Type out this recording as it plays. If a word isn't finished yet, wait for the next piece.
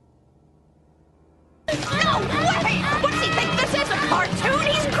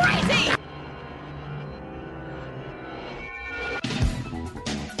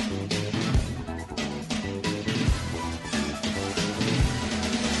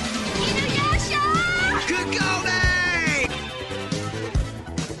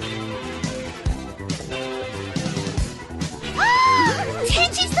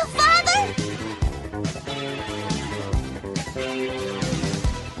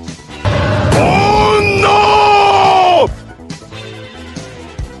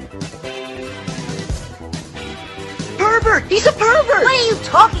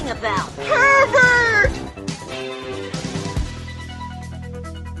about. Pervert!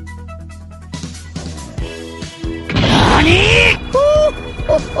 Honey!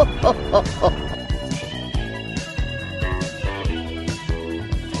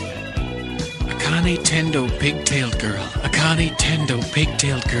 Akane Tendo pigtailed girl. Akane Tendo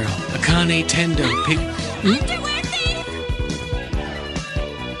pigtailed girl. Akane Tendo pig. Underwear thief!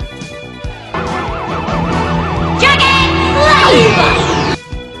 Jacket! Live!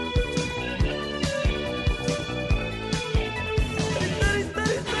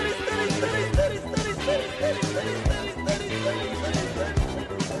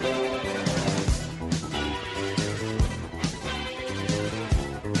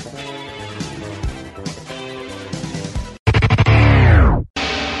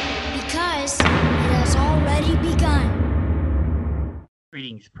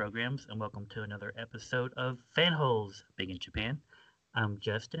 Greetings, programs, and welcome to another episode of Fanholes Big in Japan. I'm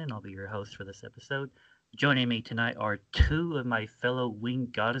Justin, and I'll be your host for this episode. Joining me tonight are two of my fellow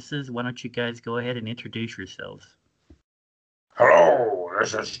winged goddesses. Why don't you guys go ahead and introduce yourselves? Hello,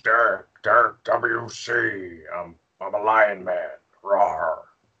 this is Derek WC. I'm a lion man. Rawr.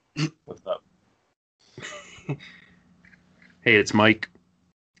 What's up? Hey, it's Mike.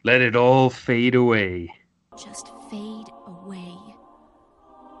 Let it all fade away. Just fade away.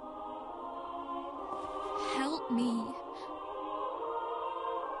 Help me.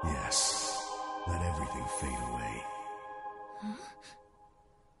 Yes, let everything fade away. Huh?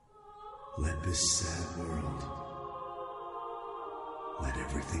 Let this sad world, let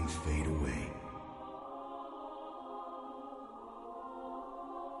everything fade away.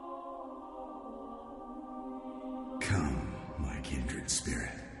 Come, my kindred spirit.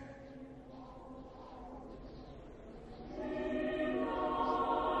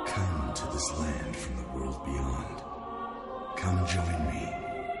 Come to this land from the world beyond. Come join me,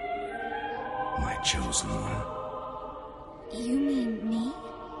 my chosen one. You mean me?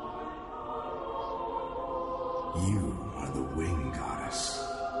 You are the wing goddess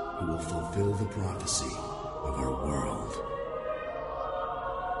who will fulfill the prophecy of our world.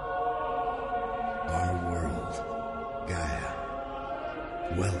 Our world, Gaia.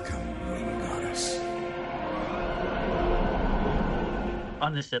 Welcome, wing goddess.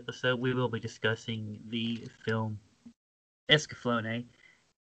 On this episode, we will be discussing the film Escaflowne,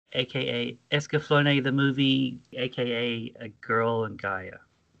 aka Escaflowne The Movie, aka A Girl in Gaia.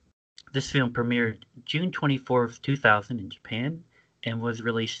 This film premiered June 24th, 2000 in Japan and was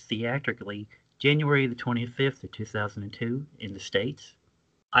released theatrically January the 25th of 2002 in the States.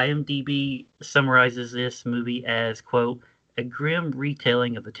 IMDb summarizes this movie as, quote, a grim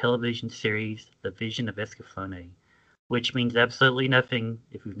retelling of the television series The Vision of Escaflowne, which means absolutely nothing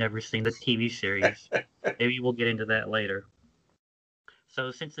if you've never seen the TV series. Maybe we'll get into that later. So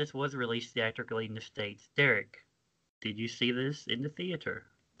since this was released theatrically in the States, Derek, did you see this in the theater?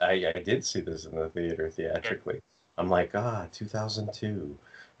 I did see this in the theater theatrically. Okay. I'm like, 2002.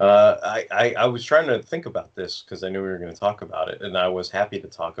 I was trying to think about this because I knew we were going to talk about it, and I was happy to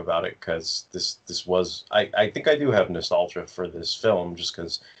talk about it because this was, I think I do have nostalgia for this film just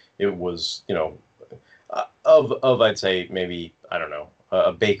because it was, you know, of I'd say maybe, I don't know,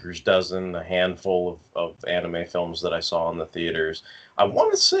 a baker's dozen, a handful of anime films that I saw in the theaters. I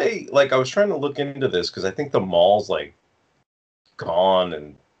want to say, like, I was trying to look into this because I think the mall's, like, gone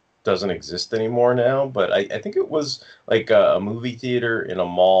and doesn't exist anymore now, but I think it was like a movie theater in a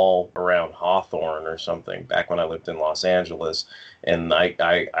mall around Hawthorne or something back when I lived in Los Angeles. And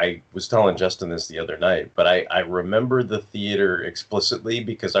I was telling Justin this the other night, but I remember the theater explicitly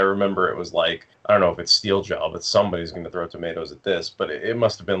because I remember it was like, I don't know if it's Steel Jaw, but somebody's going to throw tomatoes at this, but it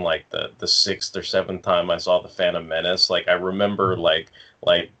must have been like the sixth or seventh time I saw The Phantom Menace. Like, I remember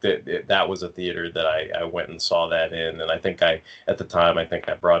that was a theater that I went and saw that in. And I think at the time, I think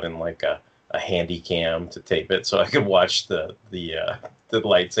I brought in like a handy cam to tape it so I could watch the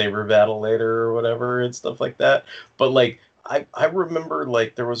lightsaber battle later or whatever and stuff like that. But like, I remember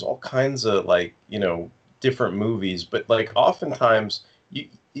like there was all kinds of like, you know, different movies, but like oftentimes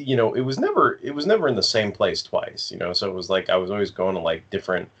you know, it was never in the same place twice, you know, so it was like I was always going to like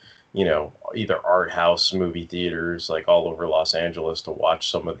different, you know, either art house movie theaters like all over Los Angeles to watch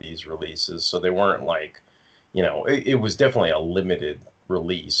some of these releases. So they weren't like, you know, it was definitely a limited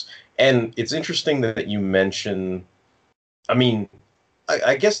release. And it's interesting that you mention, I mean,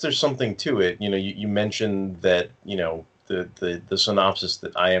 I guess there's something to it. You know, you mentioned that, you know, the synopsis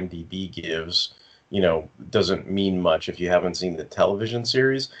that IMDb gives, you know, doesn't mean much if you haven't seen the television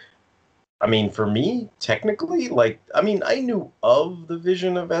series. I mean, for me, technically, like, I mean, I knew of the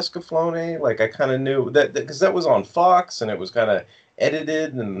Vision of Escaflowne. Like, I kind of knew that because that was on Fox and it was kind of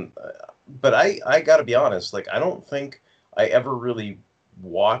edited. And but I got to be honest, like, I don't think I ever really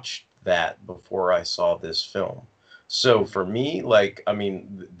watched that before I saw this film. So for me, like, I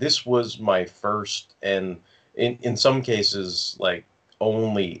mean, this was my first and in some cases, like,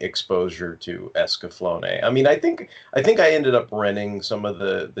 only exposure to Escaflowne. I mean, I think I ended up renting some of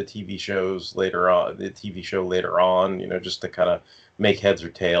the TV shows later on, the TV show later on, just to kind of make heads or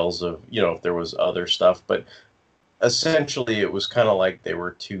tails of, if there was other stuff. But essentially, it was kind of like they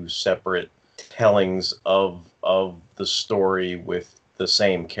were two separate tellings of the story with the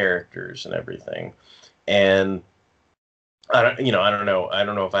same characters and everything. And I don't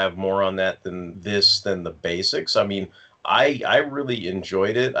know if I have more on that than the basics. I mean, I really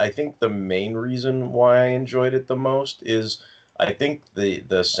enjoyed it. I think the main reason why I enjoyed it the most is I think the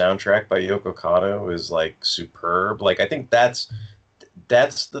soundtrack by Yoko Kanno is like superb. Like I think that's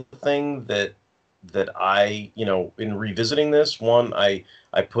the thing that I, in revisiting this one, I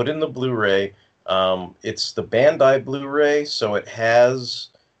put in the Blu-ray. It's the Bandai Blu-ray, so it has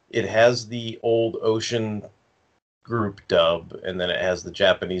the old Ocean Group dub, and then it has the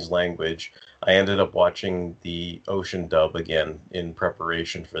Japanese language. I ended up watching the Ocean dub again in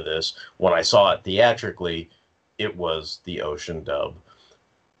preparation for this. When I saw it theatrically, it was the Ocean dub.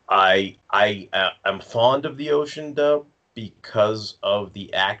 I'm fond of the Ocean dub because of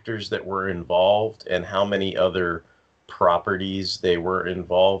the actors that were involved and how many other properties they were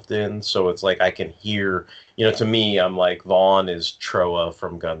involved in. So it's like I can hear, to me, I'm like Vaughn is Troa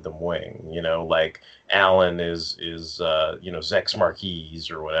from Gundam Wing, like Alan is Zex Marquis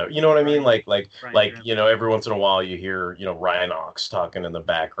or whatever. You know what I mean? Like every once in a while you hear, Rhinox talking in the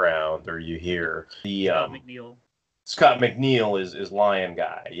background, or you hear the McNeil. Scott McNeil is Lion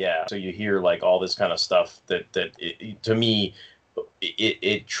Guy, yeah. So you hear like all this kind of stuff that to me,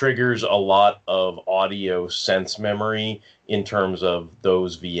 it triggers a lot of audio sense memory in terms of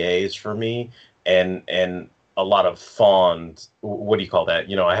those VAs for me, and a lot of fond, what do you call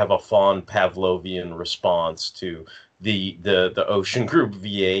that? I have a fond Pavlovian response to the Ocean Group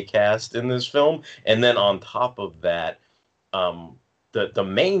VA cast in this film, and then on top of that, the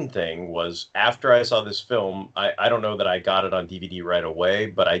main thing was after I saw this film, I don't know that I got it on DVD right away,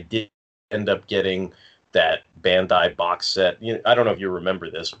 but I did end up getting that Bandai box set. I don't know if you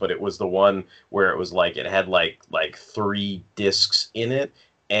remember this, but it was the one where it was like it had like 3 discs in it,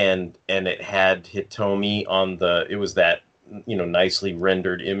 and it had Hitomi on it was that nicely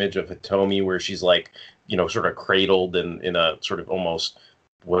rendered image of Hitomi where she's like sort of cradled in a sort of almost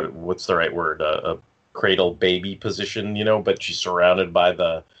what's the right word, a cradle baby position, but she's surrounded by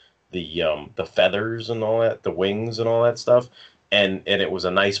the feathers and all that, the wings and all that stuff. And it was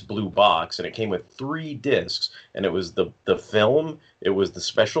a nice blue box, and it came with 3 discs, and it was the film, it was the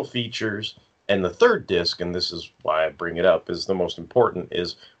special features, and the third disc, and this is why I bring it up, is the most important,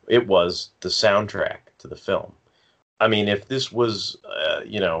 is it was the soundtrack to the film. I mean, if this was,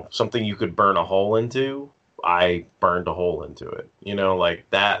 something you could burn a hole into, I burned a hole into it. Like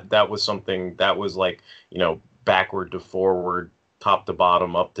that was something that was like, backward to forward, top to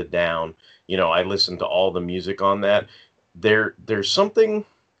bottom, up to down. I listened to all the music on that. There's something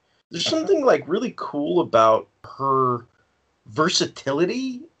like really cool about her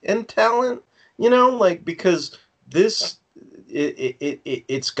versatility and talent, like because this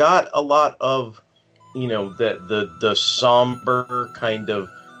it's got a lot of the somber kind of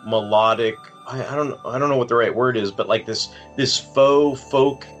melodic, I don't know what the right word is, but like this faux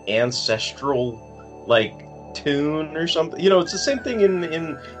folk ancestral like tune or something. It's the same thing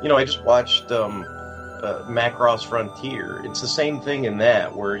in I just watched Macross Frontier. It's the same thing in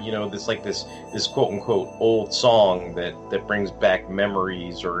that, where this quote unquote old song that brings back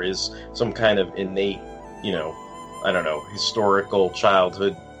memories, or is some kind of innate, I don't know, historical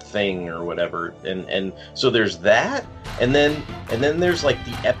childhood thing or whatever. And so there's that, and then there's like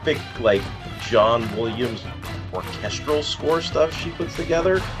the epic like John Williams orchestral score stuff she puts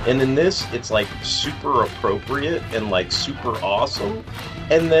together, and in this it's like super appropriate and like super awesome.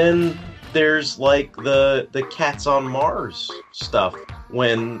 And then there's like the Cats on Mars stuff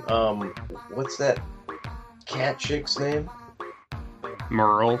when what's that cat chick's name?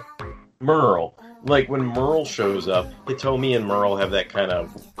 Merle. Like when Merle shows up, Hitomi and Merle have that kind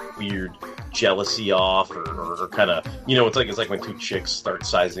of weird jealousy off, or kind of, it's like when 2 chicks start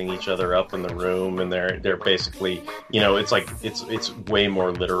sizing each other up in the room, and they're basically, it's like it's way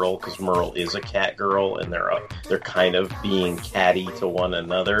more literal because Merle is a cat girl, and they're kind of being catty to one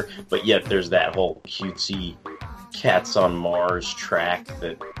another, but yet there's that whole cutesy Cats on Mars track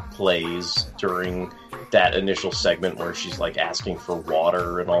that plays during that initial segment where she's like asking for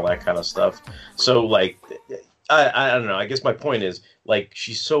water and all that kind of stuff. So like, I don't know. I guess my point is like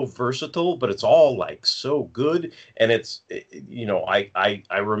she's so versatile, but it's all like so good. And it's, you know, I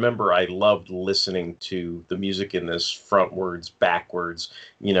remember I loved listening to the music in this frontwards, backwards.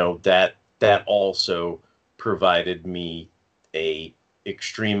 You know, that also provided me a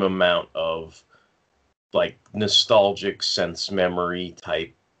extreme amount of like nostalgic sense memory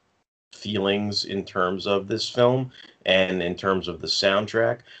type feelings in terms of this film and in terms of the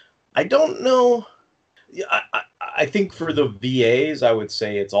soundtrack. I don't know. Yeah, I think for the VAs, I would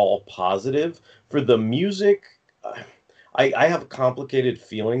say it's all positive. For the music, I have complicated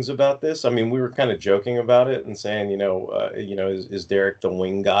feelings about this. I mean, we were kind of joking about it and saying, is Derek the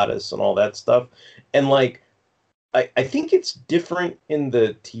wing goddess and all that stuff, and like. I think it's different in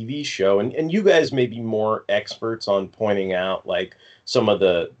the TV show, and you guys may be more experts on pointing out like some of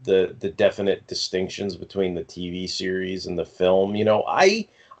the definite distinctions between the TV series and the film. You know, I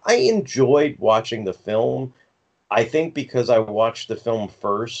enjoyed watching the film. I think because I watched the film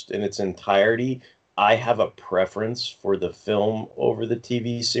first in its entirety, I have a preference for the film over the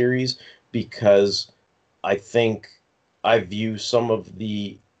TV series because I think I view some of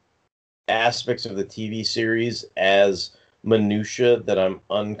the aspects of the TV series as minutia that I'm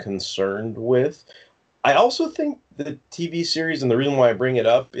unconcerned with. I also think the TV series, and the reason why I bring it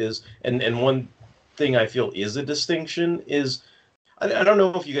up is, and one thing I feel is a distinction is, I don't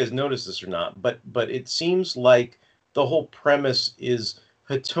know if you guys noticed this or not, but it seems like the whole premise is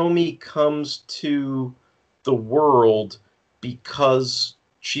Hitomi comes to the world because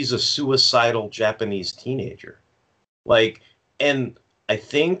she's a suicidal Japanese teenager. Like, and I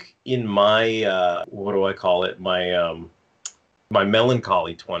think in my what do I call it? My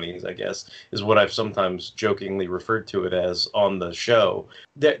melancholy 20s, I guess, is what I've sometimes jokingly referred to it as on the show.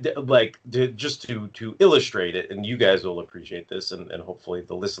 Just to illustrate it, and you guys will appreciate this, and hopefully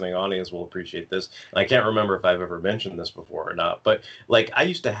the listening audience will appreciate this. And I can't remember if I've ever mentioned this before or not, but like I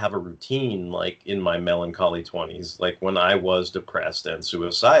used to have a routine like in my melancholy 20s, like when I was depressed and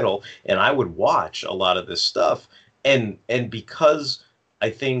suicidal, and I would watch a lot of this stuff, and because I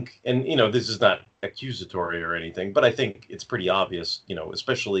think, and this is not accusatory or anything, but I think it's pretty obvious,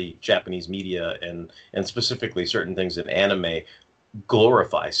 especially Japanese media and specifically certain things in anime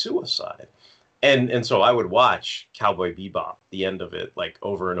glorify suicide. And so I would watch Cowboy Bebop, the end of it, like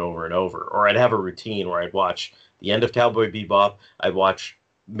over and over and over. Or I'd have a routine where I'd watch the end of Cowboy Bebop, I'd watch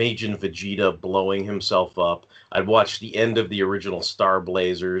Majin Vegeta blowing himself up, I'd watch the end of the original Star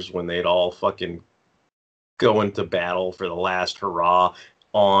Blazers when they'd all fucking go into battle for the last hurrah,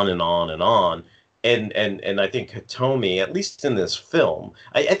 on and on and on. And I think Hitomi, at least in this film,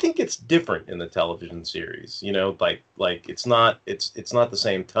 I think it's different in the television series, like it's not the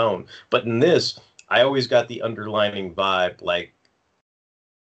same tone. But in this, I always got the underlining vibe, like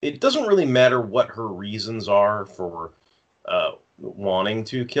it doesn't really matter what her reasons are for wanting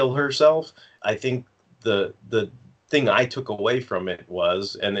to kill herself. I think the thing I took away from it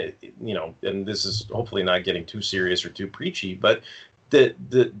was, and and this is hopefully not getting too serious or too preachy, but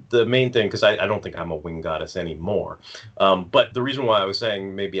the main thing, because I don't think I'm a wing goddess anymore, but the reason why I was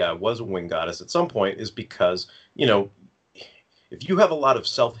saying maybe I was a wing goddess at some point is because if you have a lot of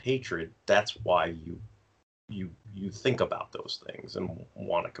self-hatred, that's why you think about those things and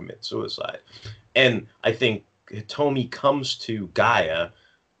want to commit suicide. And I think Hitomi comes to Gaia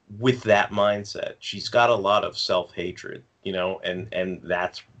with that mindset. She's got a lot of self-hatred, and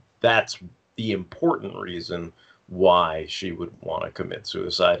that's the important reason why she would want to commit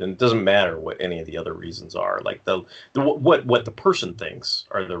suicide. And it doesn't matter what any of the other reasons are, like what the person thinks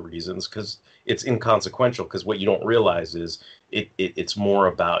are the reasons, because it's inconsequential, because what you don't realize is it's more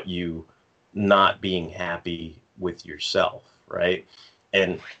about you not being happy with yourself, right?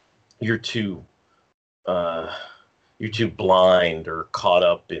 And you're too blind or caught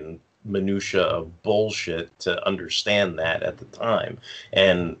up in minutia of bullshit to understand that at the time.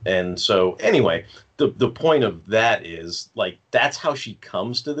 And so anyway, the point of that is, like, that's how she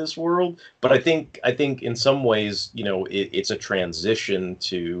comes to this world. But I think in some ways, it's a transition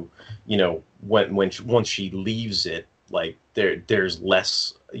to, once she leaves it, like there's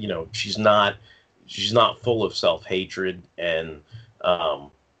less, she's not full of self-hatred, and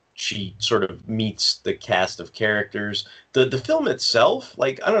she sort of meets the cast of characters. The film itself,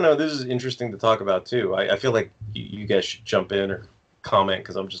 like, I don't know, this is interesting to talk about too. I feel like you guys should jump in or comment,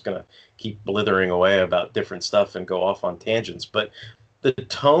 because I'm just gonna keep blithering away about different stuff and go off on tangents. But the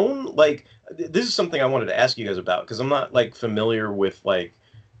tone, like, this is something I wanted to ask you guys about, because I'm not like familiar with like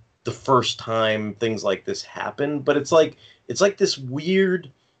the first time things like this happen, but it's like this weird,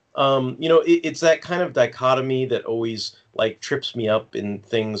 it's that kind of dichotomy that always like trips me up in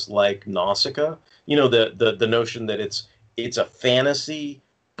things like Nausicaa. The notion that it's a fantasy,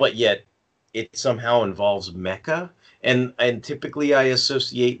 but yet it somehow involves mecha, and typically I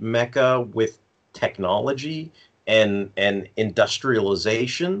associate mecha with technology and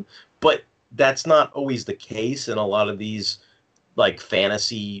industrialization, but that's not always the case in a lot of these like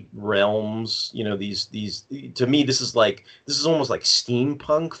fantasy realms. These to me, this is almost like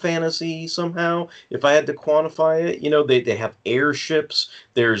steampunk fantasy somehow, if I had to quantify it. They have airships,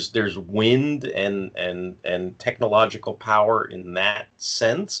 there's wind and technological power in that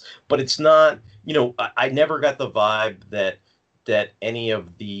sense, but it's not, I never got the vibe that any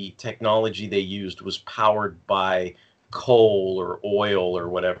of the technology they used was powered by coal or oil or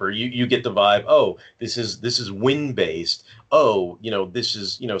whatever. You get the vibe, oh, this is wind based. Oh, this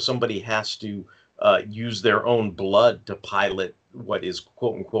is, somebody has to use their own blood to pilot what is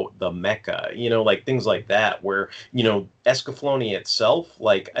quote unquote the mecha, like things like that, where, Escaflowne itself,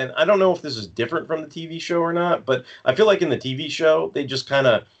 like, and I don't know if this is different from the TV show or not, but I feel like in the TV show they just kind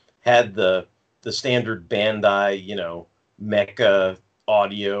of had the standard Bandai, mecha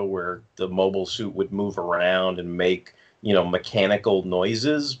audio where the mobile suit would move around and make, mechanical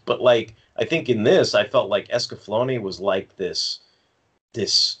noises. But like, I think in this, I felt like Escaflowne was like this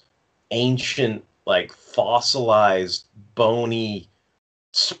ancient, like fossilized, bony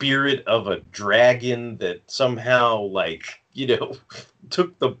spirit of a dragon that somehow, like,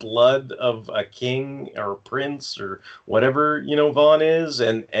 took the blood of a king or a prince or whatever, Vaughn is,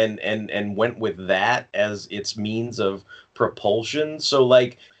 and went with that as its means of propulsion. So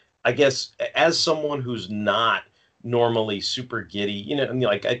like, I guess as someone who's not normally super giddy, and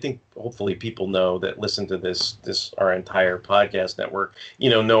like, I think hopefully people know that listen to this our entire podcast network,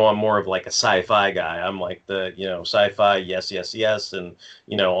 know I'm more of like a sci-fi guy. I'm like the, sci-fi, yes, yes, yes, and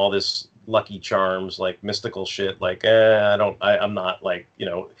all this Lucky Charms, like mystical shit. Like, I'm not like,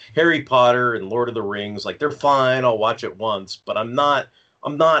 Harry Potter and Lord of the Rings, like they're fine, I'll watch it once, but I'm not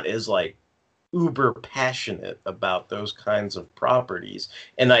as like uber passionate about those kinds of properties.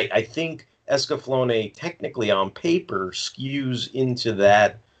 And I think Escaflowne technically on paper skews into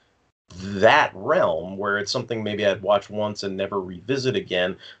that realm where it's something maybe I'd watch once and never revisit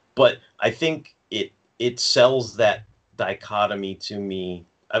again. But I think it sells that dichotomy to me,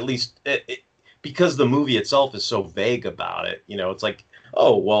 at least because the movie itself is so vague about it. It's like,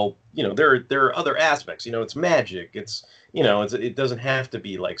 oh well, there are other aspects. It's magic. It doesn't have to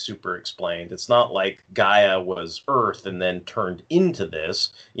be like super explained. It's not like Gaia was Earth and then turned into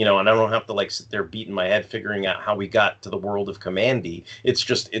this, and I don't have to like sit there beating my head figuring out how we got to the world of Commandy. It's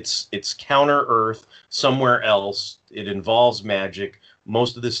just it's counter Earth somewhere else. It involves magic.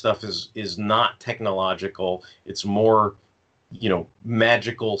 Most of this stuff is not technological. It's more,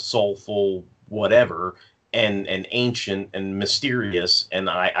 magical, soulful, whatever, and ancient and mysterious, and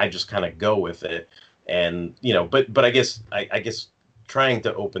I just kind of go with it. And but I guess trying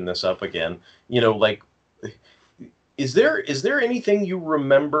to open this up again, like, is there anything you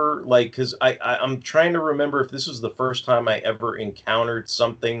remember, like, because I'm trying to remember if this was the first time I ever encountered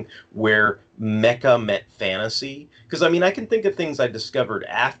something where mecha met fantasy. Because I mean, I can think of things I discovered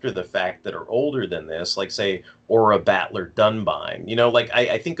after the fact that are older than this, like say Aura Battler Dunbine. Like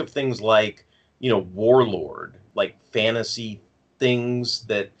I think of things like, Warlord, like fantasy things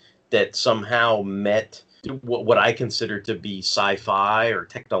that somehow met what I consider to be sci-fi or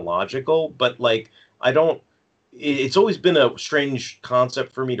technological, but like I don't. It's always been a strange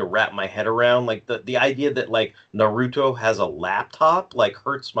concept for me to wrap my head around. Like the idea that like Naruto has a laptop like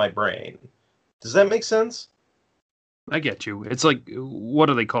hurts my brain. Does that make sense? I get you. It's like, what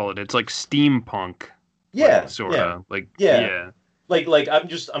do they call it? It's like steampunk. Yeah, like, sort of. Like, yeah. yeah. Like I'm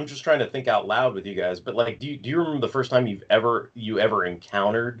just trying to think out loud with you guys. But like, do you remember the first time you ever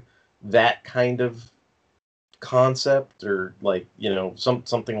encountered that kind of concept, or like,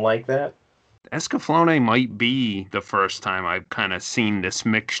 something like that? Escaflowne might be the first time I've kind of seen this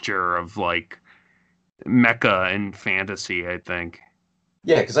mixture of like mecha and fantasy, I think.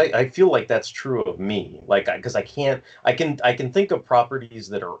 Yeah, because I feel like that's true of me. Like, because I can think of properties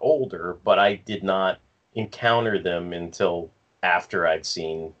that are older, but I did not encounter them until after I'd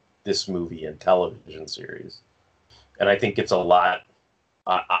seen this movie and television series. And I think it's a lot.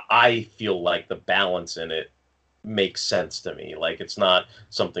 I feel like the balance in it makes sense to me. Like it's not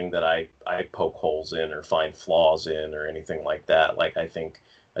something that I poke holes in or find flaws in or anything like that. Like I think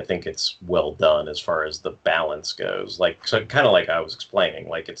it's well done as far as the balance goes. Like so kind of like I was explaining.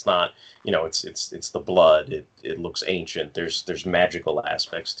 Like it's not, it's the blood. It looks ancient. There's magical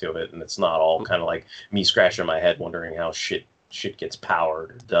aspects to it, and it's not all kind of like me scratching my head wondering how shit gets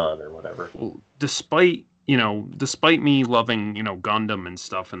powered or done or whatever. Well, despite me loving, Gundam and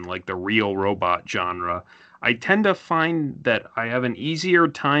stuff and like the real robot genre, I tend to find that I have an easier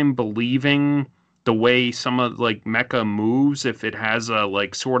time believing the way some of like mecha moves if it has a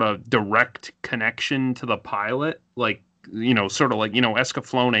like sort of direct connection to the pilot. Like, sort of like,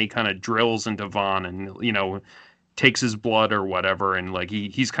 Escaflowne kind of drills into Vaughn and, takes his blood or whatever, and like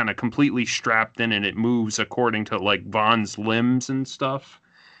he's kind of completely strapped in and it moves according to like Vaughn's limbs and stuff.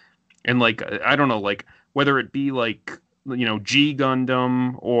 And like I don't know, like whether it be like G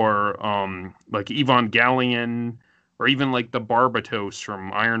Gundam or like Evangelion or even like the Barbatos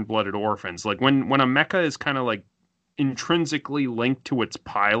from Iron Blooded Orphans, like when a mecha is kind of like intrinsically linked to its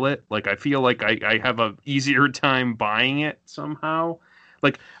pilot, like I feel like I have a easier time buying it somehow.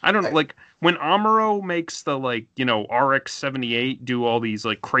 Like I don't know, like when Amuro makes the like RX-78 do all these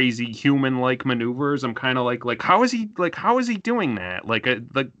like crazy human like maneuvers, I'm kind of like how is he doing that? Like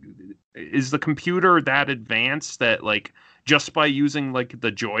is the computer that advanced that like just by using like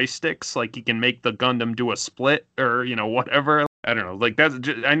the joysticks like he can make the Gundam do a split or whatever? I don't know. Like that's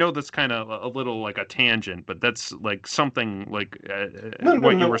I know that's kind of a little like a tangent, but that's like something like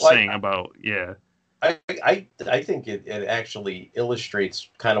what you were saying about I think it actually illustrates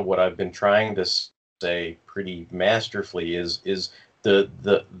kind of what I've been trying to say pretty masterfully is the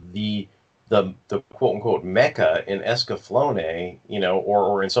quote unquote mecha in Escaflowne,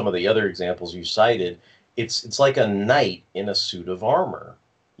 or in some of the other examples you cited. It's like a knight in a suit of armor.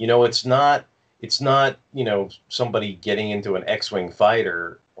 It's not somebody getting into an X-wing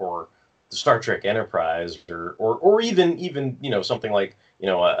fighter or the Star Trek Enterprise or even something like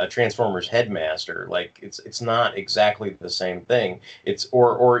a Transformers headmaster. Like it's not exactly the same thing. It's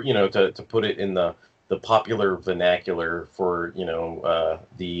or to put it in the popular vernacular for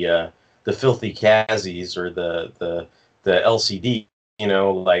the filthy Kazis or the LCD.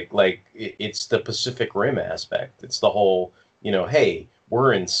 It's the Pacific Rim aspect. It's the whole hey,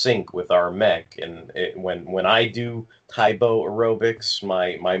 we're in sync with our mech, and when I do Taibo aerobics,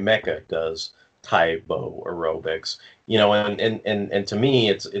 my mecha does Taibo aerobics. And to me,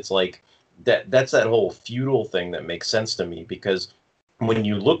 it's like that's that whole feudal thing that makes sense to me, because when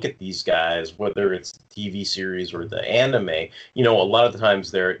you look at these guys, whether it's the TV series or the anime, a lot of the times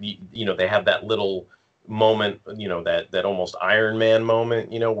they have that little moment, that almost Iron Man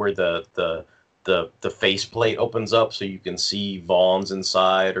moment, where the faceplate opens up so you can see Vaughn's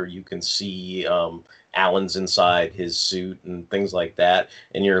inside, or you can see Alan's inside his suit and things like that,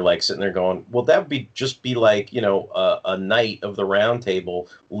 and you're like sitting there going, well, that would be like a knight of the round table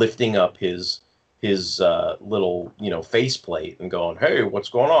lifting up his little faceplate and going, hey, what's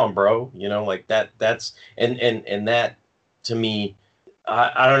going on, bro? Like that's and that to me,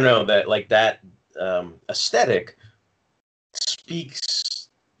 I don't know, that like that aesthetic speaks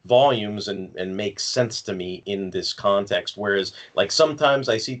volumes and makes sense to me in this context. Whereas like sometimes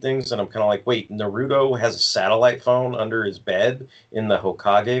I see things and I'm kind of like, wait, Naruto has a satellite phone under his bed in the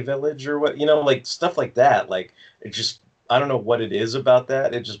Hokage village or what, like stuff like that. Like it just, I don't know what it is about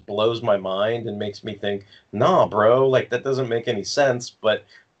that. It just blows my mind and makes me think, nah, bro, like that doesn't make any sense. But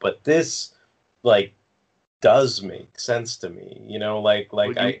this like does make sense to me,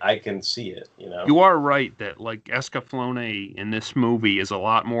 I can see it, You are right that like Escaflowne in this movie is a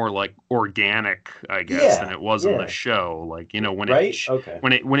lot more like organic, I guess, than it was in the show. Like, when right?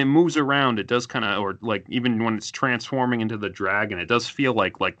 when it moves around, it does kind of, or like even when it's transforming into the dragon, it does feel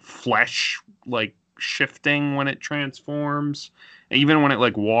like flesh like shifting when it transforms. And even when it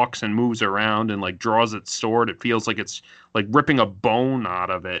like walks and moves around and like draws its sword, it feels like it's like ripping a bone out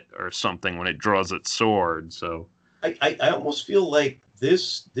of it or something when it draws its sword. So I almost feel like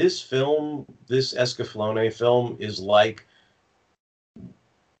this film, this Escaflowne film, is like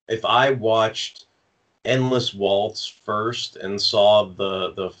if I watched Endless Waltz first and saw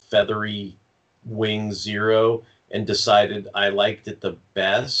the feathery wing Zero and decided I liked it the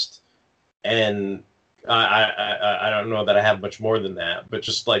best, and I don't know that I have much more than that, but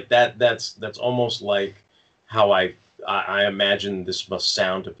just like that's almost like how I imagine this must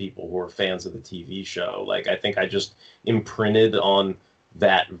sound to people who are fans of the TV show. Like I think I just imprinted on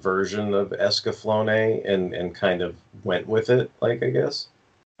that version of Escaflowne and kind of went with it, like, I guess.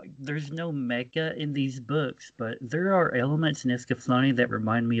 there's no mecha in these books, but there are elements in Escaflowne that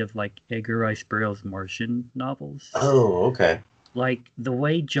remind me of like Edgar Rice Burroughs' Martian novels. Oh, okay. Like the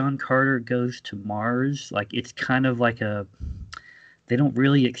way John Carter goes to Mars, like it's kind of like a they don't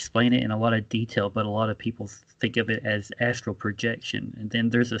really explain it in a lot of detail, but a lot of people think of it as astral projection. And then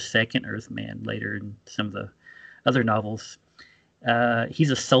there's a second Earthman later in some of the other novels.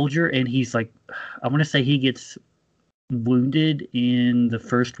 He's a soldier, and he's like, I want to say he gets wounded in the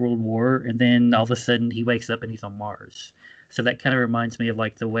First World War, and then all of a sudden he wakes up and he's on Mars. So that kind of reminds me of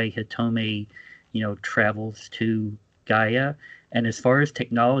like the way Hitome, travels to Gaia. And as far as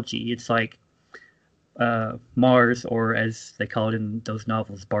technology, it's like Mars, or as they call it in those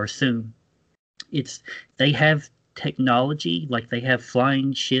novels, Barsoom. They have technology, like they have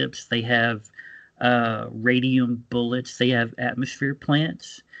flying ships, they have radium bullets, they have atmosphere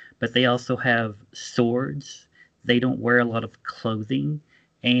plants, but they also have swords. They don't wear a lot of clothing,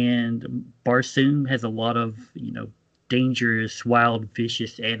 and Barsoom has a lot of dangerous, wild,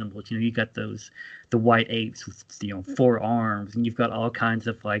 vicious animals. You got the white apes with 4 arms, and you've got all kinds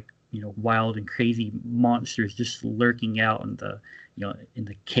of like wild and crazy monsters just lurking out in the in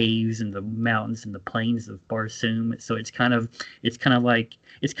the caves and the mountains and the plains of Barsoom. So it's kind of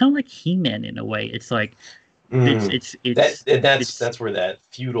like He-Man in a way. It's like that's where that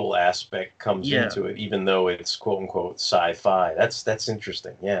feudal aspect comes into it, even though it's quote unquote sci-fi. That's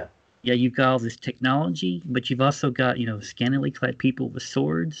interesting. Yeah. Yeah, you've got all this technology, but you've also got scantily clad people with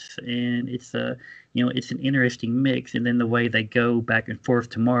swords, and it's it's an interesting mix. And then the way they go back and forth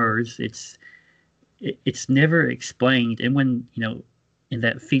to Mars, it's never explained. And when in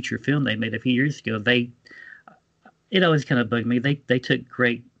that feature film they made a few years ago, it always kind of bugged me. They took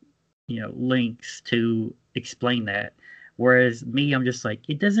great lengths to explain that. Whereas me, I'm just like,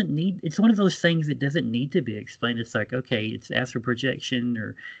 it's one of those things that doesn't need to be explained. It's like, okay, it's astral projection,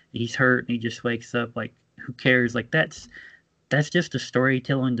 or he's hurt and he just wakes up. Like, who cares? Like, that's just a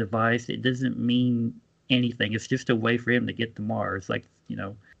storytelling device. It doesn't mean anything. It's just a way for him to get to Mars. Like,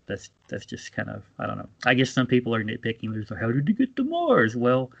 that's just kind of, I don't know. I guess some people are nitpicking. There's like, how did he get to Mars?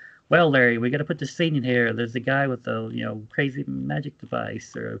 Well, Larry, we got to put the scene in here. There's a guy with a, crazy magic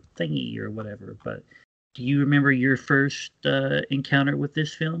device or a thingy or whatever. But do you remember your first encounter with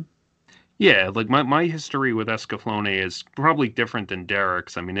this film? Yeah, like my history with Escaflowne is probably different than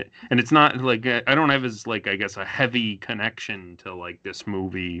Derek's. I mean, it's not like I don't have as like I guess a heavy connection to like this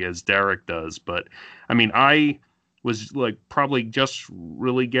movie as Derek does. But I mean, I was like probably just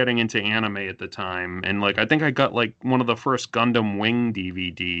really getting into anime at the time, and like I think I got like one of the first Gundam Wing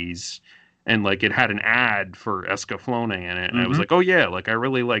DVDs. And like it had an ad for Escaflowne in it, and I was like, "Oh yeah, like I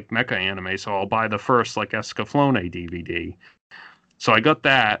really like mecha anime, so I'll buy the first like Escaflowne DVD." So I got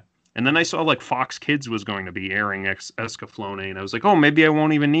that, and then I saw like Fox Kids was going to be airing Escaflowne, and I was like, "Oh, maybe I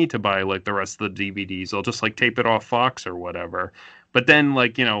won't even need to buy like the rest of the DVDs. I'll just like tape it off Fox or whatever." But then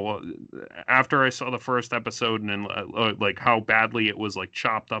like after I saw the first episode and then like how badly it was like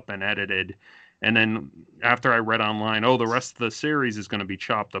chopped up and edited. And then after I read online, the rest of the series is going to be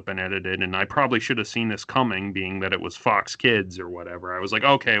chopped up and edited, and I probably should have seen this coming, being that it was Fox Kids or whatever. I was like,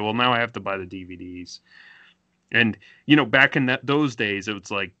 okay, well now I have to buy the DVDs. And back in those days, it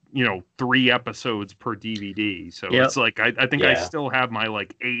was like 3 episodes per DVD. So It's like I think I still have my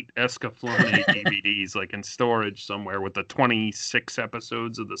like 8 Escaflowne DVDs like in storage somewhere with the 26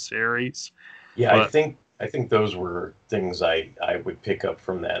 episodes of the series. Yeah, but I think those were things I would pick up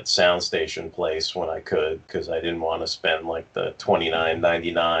from that SoundStation place when I could, because I didn't want to spend like the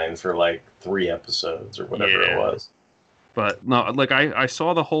 $29.99 for like 3 episodes or whatever it was. But no, like I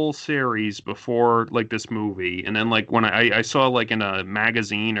saw the whole series before like this movie, and then like when I saw like in a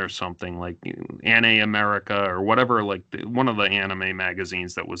magazine or something like Anime America or whatever, like one of the anime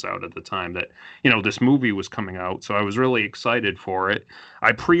magazines that was out at the time, that this movie was coming out, so I was really excited for it.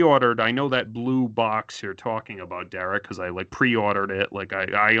 I pre-ordered. I know that blue box you're talking about, Derek, because I like pre-ordered it. Like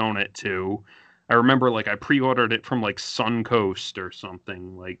I own it too. I remember like I pre-ordered it from like Suncoast or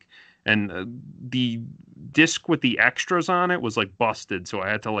something like. And the disc with the extras on it was like busted, so I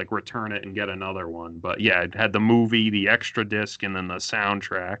had to like return it and get another one. But yeah, it had the movie, the extra disc, and then the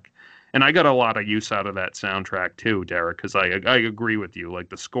soundtrack. And I got a lot of use out of that soundtrack too, Derek, because I agree with you. Like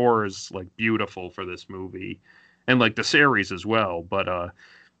the score is like beautiful for this movie, and like the series as well. But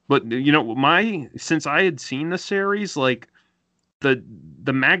since I had seen the series, like the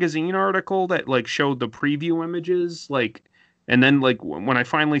magazine article that like showed the preview images, like. And then like when I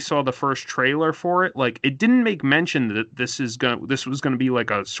finally saw the first trailer for it, like it didn't make mention that this was gonna be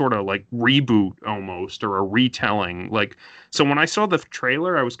like a sort of like reboot almost or a retelling. Like so when I saw the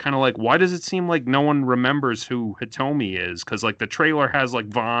trailer, I was kind of like, why does it seem like no one remembers who Hitomi is? Because like the trailer has like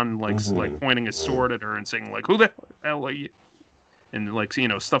Vaughn like pointing his sword at her and saying like, who the hell are you? And like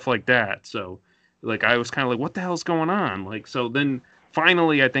stuff like that. So like I was kind of like, what the hell's going on? Like so then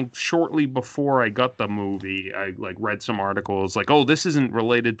finally, I think shortly before I got the movie, I like read some articles like, oh, this isn't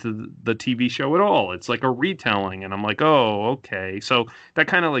related to the TV show at all. It's like a retelling. And I'm like, oh, okay. So that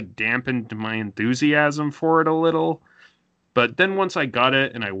kind of like dampened my enthusiasm for it a little. But then once I got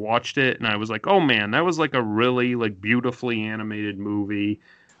it and I watched it and I was like, oh man, that was like a really like beautifully animated movie.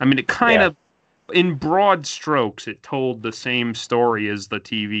 I mean, it kind of in broad strokes, it told the same story as the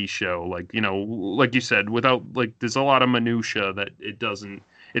TV show. Like, like you said, without like, there's a lot of minutia that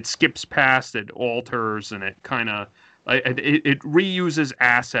it skips past, it alters, and it kind of, it reuses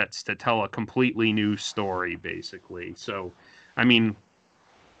assets to tell a completely new story, basically. So, I mean,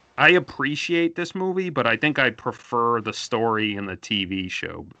 I appreciate this movie, but I think I prefer the story in the TV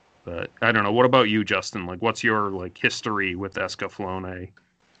show. But I don't know. What about you, Justin? Like, what's your like history with Escaflowne?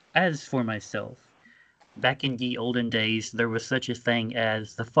 As for myself, back in the olden days, there was such a thing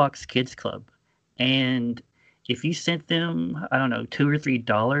as the Fox Kids Club. And if you sent them, I don't know, $2 or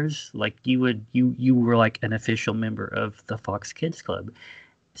 $3, like you were like an official member of the Fox Kids Club.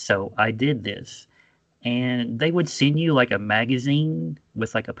 So I did this. And they would send you like a magazine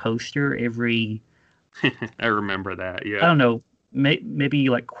with like a poster every, I remember that, yeah. I don't know, maybe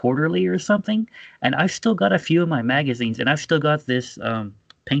like quarterly or something. And I've still got a few of my magazines, and I've still got this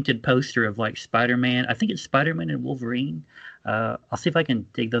painted poster of like Spider-Man. I think it's Spider-Man and Wolverine. I'll see if I can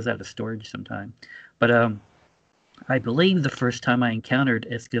dig those out of storage sometime. But I believe the first time I encountered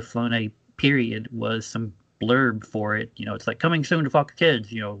Escaflowne period was some blurb for it. It's like coming soon to Fox Kids,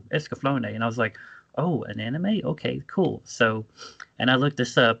 Escaflowne. And I was like, oh, an anime? Okay, cool. So, and I looked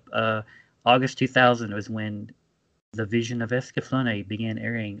this up. August 2000 was when The Vision of Escaflowne began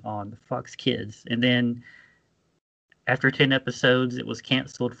airing on Fox Kids. And then after 10 episodes, it was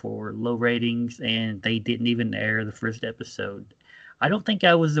canceled for low ratings, and they didn't even air the first episode. I don't think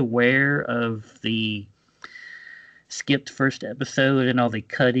I was aware of the skipped first episode and all the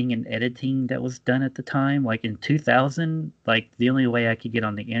cutting and editing that was done at the time. Like in 2000, like the only way I could get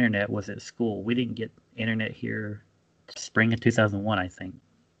on the internet was at school. We didn't get internet here spring of 2001, I think.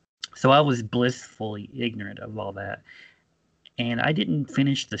 So I was blissfully ignorant of all that. And I didn't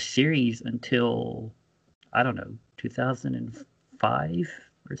finish the series until, I don't know, 2005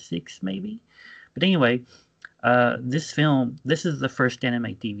 or 6 maybe. But anyway, this is the first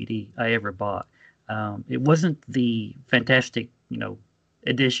anime DVD I ever bought. It wasn't the fantastic,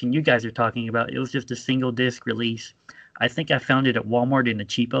 edition you guys are talking about. It was just a single disc release. I think I found it at Walmart in a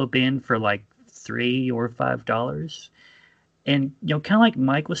cheapo bin for like $3 or $5. And, kind of like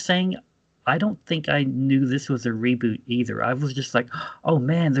Mike was saying, I don't think I knew this was a reboot either. I was just like, oh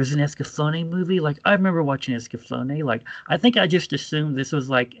man, there's an Escaflowne movie. Like, I remember watching Escaflowne. Like, I think I just assumed this was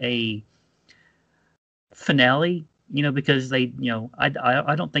like a finale, because they,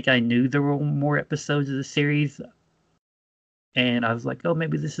 I don't think I knew there were more episodes of the series. And I was like, oh,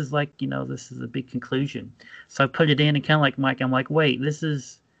 maybe this is like, this is a big conclusion. So I put it in, and kind of like Mike, I'm like, wait,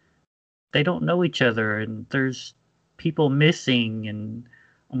 they don't know each other, and there's people missing, and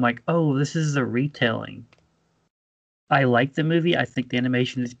I'm like, oh, this is a retelling. I like the movie. I think the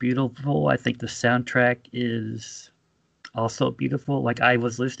animation is beautiful. I think the soundtrack is also beautiful. Like, I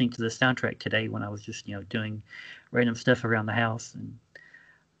was listening to the soundtrack today when I was just, doing random stuff around the house, and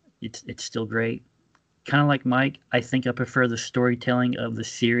it's still great. Kind of like Mike, I think I prefer the storytelling of the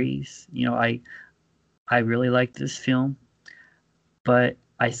series. I really like this film, but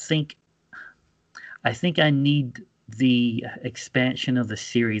I think I need the expansion of the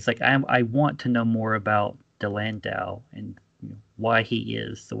series. Like, I want to know more about Delandau and why he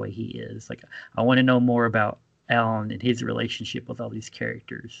is the way he is. Like, I want to know more about Alan and his relationship with all these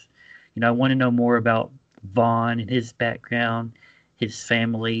characters. I want to know more about Vaughn and his background, his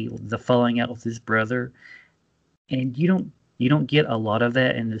family, the falling out with his brother. And you don't get a lot of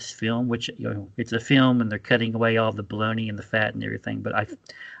that in this film, which, it's a film and they're cutting away all the baloney and the fat and everything. But I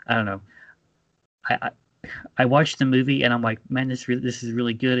don't know. I watched the movie and I'm like, man, this is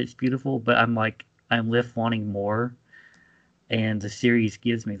really good. It's beautiful, but I'm left wanting more, and the series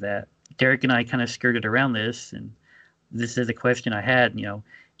gives me that. Derek and I kind of skirted around this, and this is a question I had.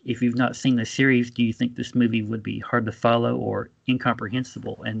 If you've not seen the series, do you think this movie would be hard to follow or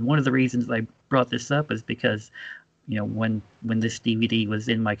incomprehensible? And one of the reasons I brought this up is because, when this DVD was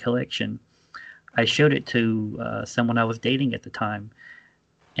in my collection, I showed it to someone I was dating at the time,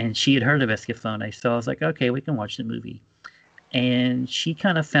 and she had heard of Escaflowne, so I was like, okay, we can watch the movie. And she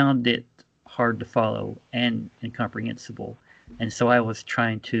kind of found it hard to follow and incomprehensible, and so I was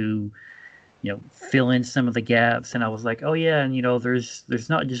trying to, fill in some of the gaps. And I was like, oh yeah, and there's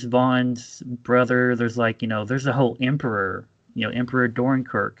not just Vaughn's brother. There's like, there's a whole emperor, Emperor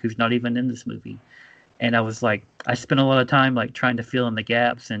Dornkirk, who's not even in this movie. And I was like, I spent a lot of time like trying to fill in the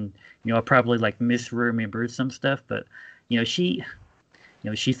gaps, and I probably like misremembered some stuff, but she.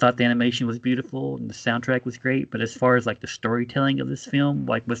 She thought the animation was beautiful and the soundtrack was great, but as far as like the storytelling of this film,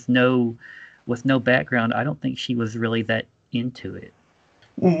 like with no background, I don't think she was really that into it.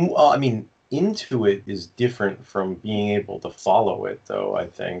 Well, I mean, into it is different from being able to follow it, though. I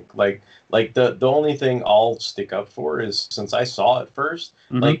think like the only thing I'll stick up for is, since I saw it 1st,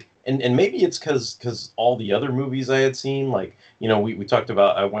 like, and maybe it's because all the other movies I had seen, like, we talked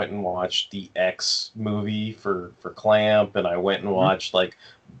about, I went and watched the X movie for Clamp, and I went and watched like,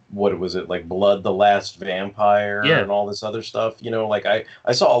 what was it, like Blood the Last Vampire, Yeah. and all this other stuff. Like I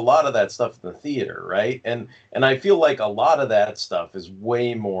saw a lot of that stuff in the theater, right? And I feel like a lot of that stuff is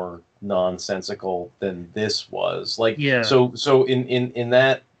way more nonsensical than this was. Like, Yeah. So in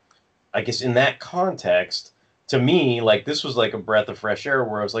that, I guess in that context, to me, like, this was like a breath of fresh air,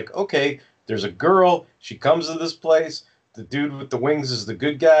 where I was like, okay, there's a girl, she comes to this place, the dude with the wings is the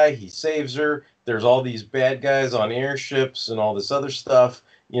good guy, he saves her. There's all these bad guys on airships and all this other stuff,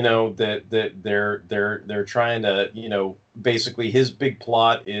 that they're trying to, basically his big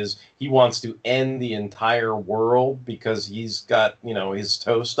plot is he wants to end the entire world because he's got, his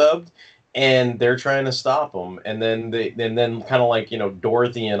toe stubbed, and they're trying to stop him. And then kind of like,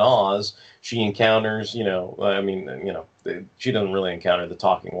 Dorothy in Oz, she encounters, she doesn't really encounter the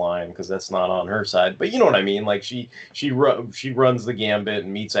talking lion because that's not on her side, but you know what I mean? Like, she runs the gambit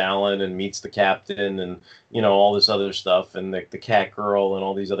and meets Alan and meets the captain, and all this other stuff, and the cat girl and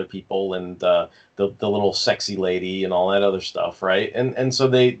all these other people, and the little sexy lady and all that other stuff, right? And so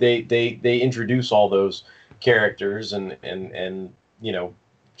they introduce all those characters, and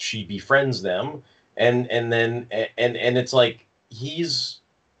she befriends them, and then it's like, he's,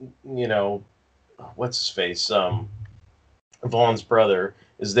 what's his face, Vaughn's brother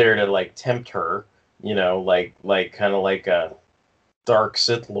is there to like tempt her, like kind of like a dark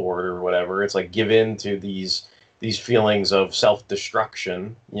Sith Lord or whatever. It's like, give in to these feelings of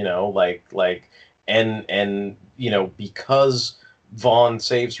self-destruction, and because Vaughn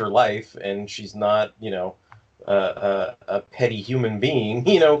saves her life, and she's not, a petty human being,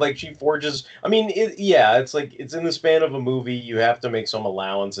 like, she forges. I mean, it's like, it's in the span of a movie. You have to make some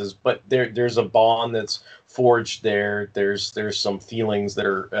allowances, but there's a bond that's forged there. There's some feelings that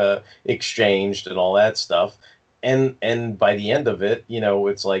are exchanged and all that stuff. And by the end of it,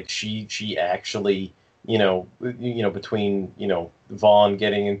 it's like she actually, between, Vaughn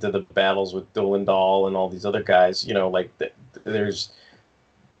getting into the battles with Dolendal and all these other guys, there's,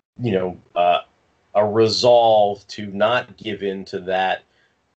 a resolve to not give in to that,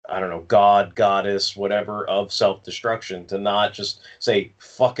 I don't know, god, goddess, whatever, of self-destruction, to not just say,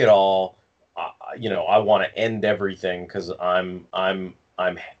 fuck it all, I want to end everything because I'm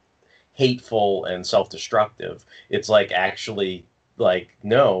hateful and self-destructive. It's like, actually, like,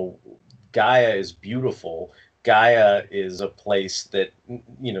 no, Gaia is beautiful. Gaia is a place that,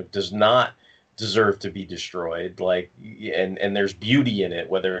 does not deserve to be destroyed, like, and there's beauty in it,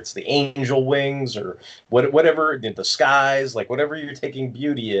 whether it's the angel wings or whatever, the skies, like, whatever you're taking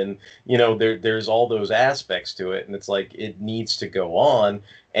beauty in, there's all those aspects to it, and it's like, it needs to go on.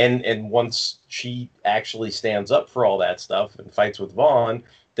 And once she actually stands up for all that stuff and fights with Vaughn,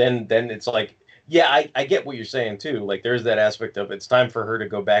 then it's like, yeah, I get what you're saying too. Like, there's that aspect of, it's time for her to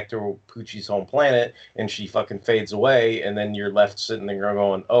go back to Poochie's home planet, and she fucking fades away, and then you're left sitting there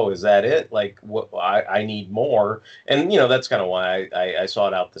going, oh, is that it? Like, what? I need more. And that's kind of why I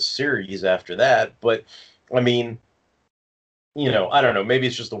sought out the series after that. But I mean, I don't know. Maybe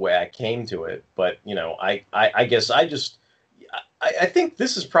it's just the way I came to it. But I guess I think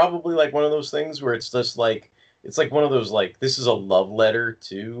this is probably like one of those things where it's just like, it's like one of those, like, this is a love letter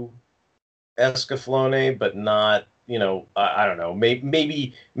to Escaflowne, but not, I don't know.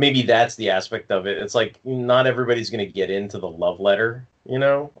 Maybe that's the aspect of it. It's like, not everybody's going to get into the love letter, I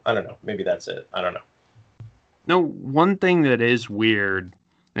don't know. Maybe that's it. I don't know. No, one thing that is weird,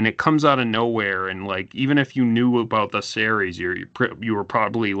 and it comes out of nowhere, and like, even if you knew about the series, you were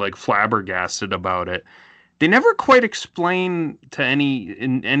probably like flabbergasted about it. They never quite explain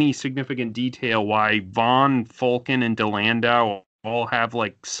in any significant detail why Vaughn, Falcon, and Delandau all have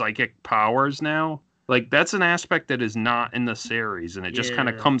like psychic powers now. Like, that's an aspect that is not in the series, and it just kind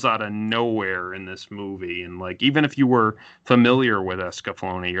of Yeah. comes out of nowhere in this movie. And, like, even if you were familiar with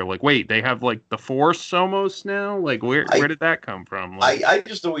Escaflowne, you're like, wait, they have, like, the Force almost now? Like, where did that come from? Like, I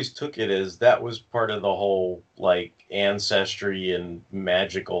just always took it as that was part of the whole like ancestry and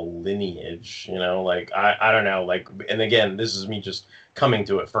magical lineage, you know, like I don't know, like, and again, this is me just coming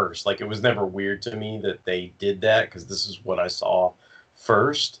to it first. Like, it was never weird to me that they did that because this is what I saw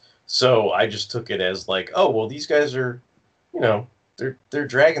first. So I just took it as like, oh well, these guys are, you know, they're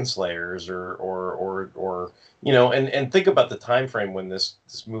dragon slayers or you know, and think about the time frame when this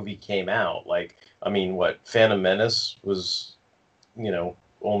movie came out. Like, I mean, what, Phantom Menace was, you know,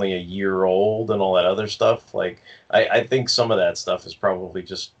 only a year old and all that other stuff. Like, I think some of that stuff is probably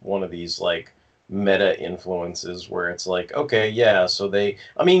just one of these like meta influences where it's like, okay, yeah, so they,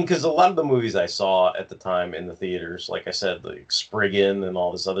 I mean, because a lot of the movies I saw at the time in the theaters, like I said, like Spriggan and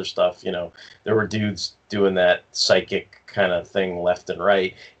all this other stuff, you know, there were dudes doing that psychic kind of thing left and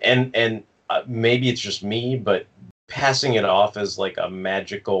right. And maybe it's just me, but passing it off as like a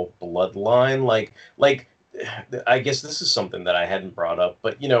magical bloodline, like I guess this is something that I hadn't brought up,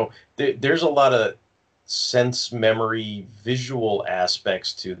 but you know, there's a lot of sense memory, visual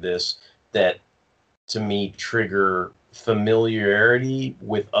aspects to this that to me trigger familiarity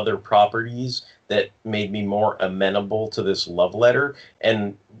with other properties that made me more amenable to this love letter.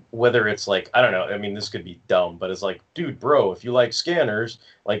 And whether it's like, I don't know, I mean, this could be dumb, but it's like, dude, bro, if you like scanners,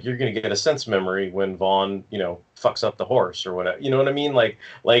 like, you're gonna get a sense memory when Vaughn, you know, fucks up the horse or whatever, you know what I mean? Like,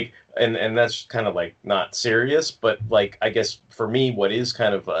 and that's kind of like not serious, but like, I guess for me, what is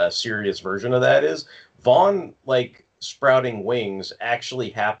kind of a serious version of that is Vaughn, like, sprouting wings actually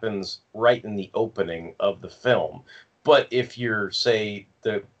happens right in the opening of the film. But if you're, say,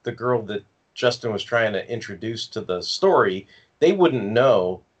 the girl that Justin was trying to introduce to the story, they wouldn't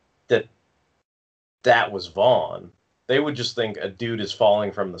know that that was Vaughn. They would just think a dude is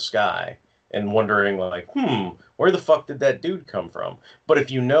falling from the sky and wondering like, where the fuck did that dude come from? But if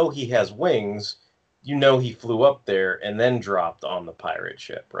you know he has wings, you know he flew up there and then dropped on the pirate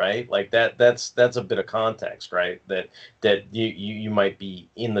ship, right? Like that's a bit of context, right? That you might be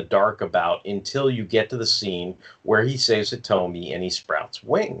in the dark about until you get to the scene where he saves Hitomi and he sprouts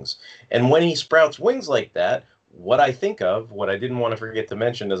wings. And when he sprouts wings like that, what I think of, what I didn't want to forget to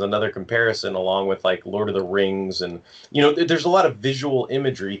mention, is another comparison along with like Lord of the Rings, and you know, there's a lot of visual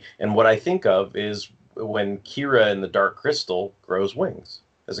imagery, and what I think of is when Kira in the Dark Crystal grows wings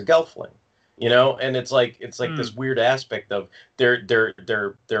as a gelfling, you know, and it's like this weird aspect of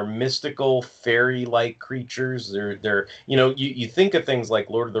they're mystical fairy like creatures. They're you know, you think of things like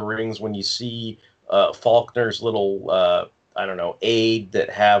Lord of the Rings when you see Faulkner's little I don't know, aid that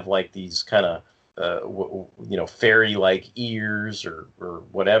have like these kind of you know, fairy like ears or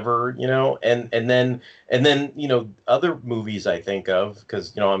whatever, you know, and then you know, other movies I think of,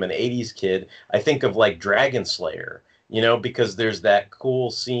 because you know, I'm an 80s kid, I think of like Dragon Slayer, you know, because there's that cool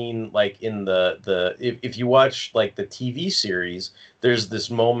scene like in the if you watch like the TV series, there's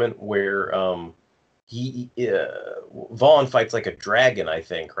this moment where Vaughn fights like a dragon, I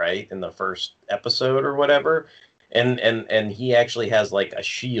think, right, in the first episode or whatever. And he actually has like a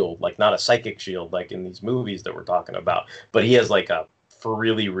shield, like not a psychic shield like in these movies that we're talking about, but he has like a for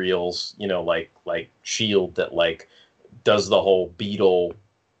really reals, you know, like shield that like does the whole beetle,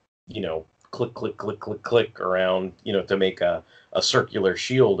 you know, click click click click click around, you know, to make a circular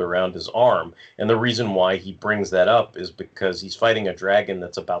shield around his arm. And the reason why he brings that up is because he's fighting a dragon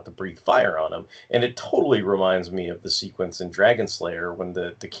that's about to breathe fire on him. And it totally reminds me of the sequence in Dragon Slayer when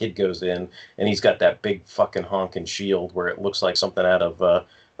the kid goes in and he's got that big fucking honking shield where it looks like something out of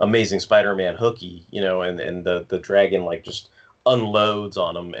Amazing Spider-Man Hooky, you know, and the dragon like just unloads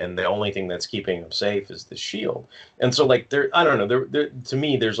on him, and the only thing that's keeping him safe is the shield. And so like there, I don't know, there to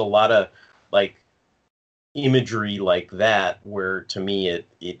me there's a lot of like imagery like that where to me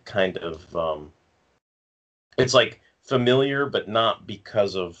it kind of it's like familiar, but not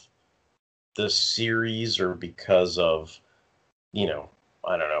because of the series or because of, you know,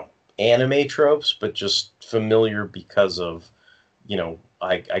 I don't know, anime tropes, but just familiar because of, you know,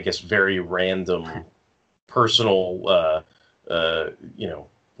 I guess very random personal you know,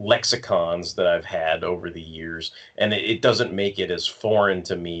 lexicons that I've had over the years, and it doesn't make it as foreign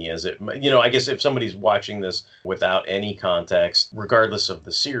to me as it, you know, I guess if somebody's watching this without any context, regardless of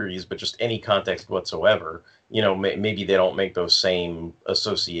the series, but just any context whatsoever, you know, maybe they don't make those same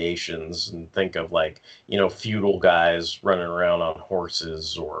associations and think of like, you know, feudal guys running around on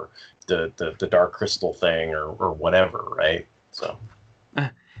horses or the Dark Crystal thing or whatever, right? So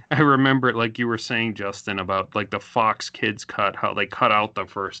I remember, like you were saying, Justin, about like the Fox Kids cut, how they cut out the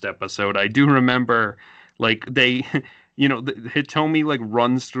first episode. I do remember, like they, Hitomi like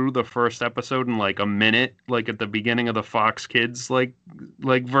runs through the first episode in like a minute, like at the beginning of the Fox Kids like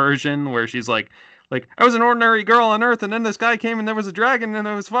version, where she's like I was an ordinary girl on Earth, and then this guy came, and there was a dragon, and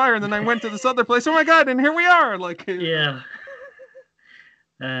there was fire, and then I went to this other place. Oh my God! And here we are. Like, Yeah.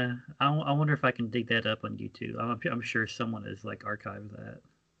 I wonder if I can dig that up on YouTube. I'm sure someone has like archived that.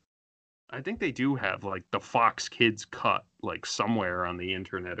 I think they do have like the Fox Kids cut like somewhere on the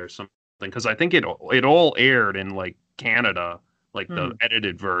internet or something, because I think it all aired in like Canada, like the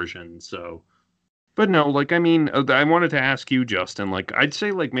edited version. So, but no, like I mean, I wanted to ask you, Justin. Like I'd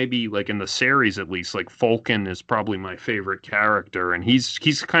say like maybe like in the series at least, like Falcon is probably my favorite character, and he's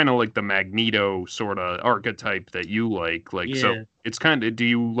kind of like the Magneto sort of archetype that you like. Like so. Yeah. It's kind of, do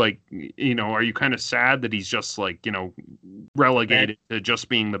you like, are you kind of sad that he's just like, relegated to just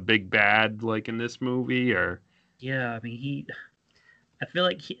being the big bad like in this movie, or? Yeah, I mean I feel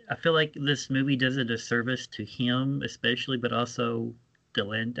like this movie does a disservice to him especially, but also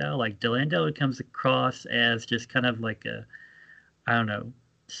DeLandau. Like DeLandau comes across as just kind of like a, I don't know,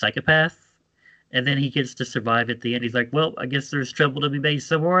 psychopath. And then he gets to survive at the end. He's like, well, I guess there's trouble to be made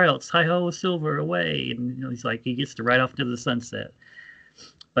somewhere else. Hi ho, Silver, away. And he's like, he gets to ride off into the sunset.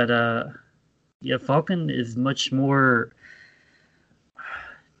 But yeah, Falcon is much more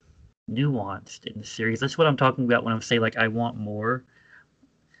nuanced in the series. That's what I'm talking about when I say like I want more.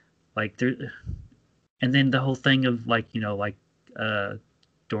 Like there, and then the whole thing of like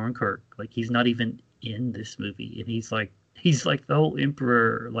Dornkirk, like he's not even in this movie, and he's like the whole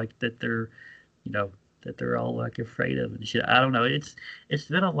emperor, like that they're all like afraid of and shit. I don't know. It's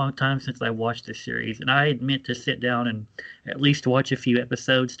been a long time since I watched this series, and I had meant to sit down and at least watch a few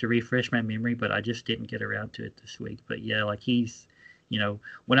episodes to refresh my memory, but I just didn't get around to it this week. But yeah, like he's,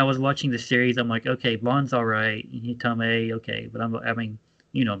 when I was watching the series, I'm like, okay, Bond's all right, Hitome, okay, but I mean,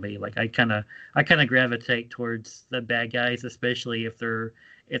 you know me, like I kind of gravitate towards the bad guys, especially if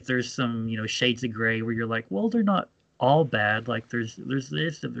there's some shades of gray where you're like, well, they're not all bad. Like there's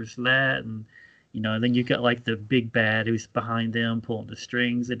this and there's that, and and then you got like the big bad who's behind them pulling the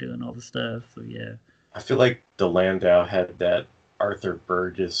strings and doing all the stuff. So yeah. I feel like DeLandau had that Arthur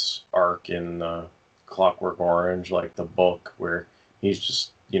Burgess arc in Clockwork Orange, like the book, where he's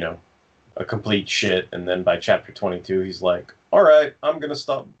just, a complete shit. And then by chapter 22, he's like, all right, I'm going to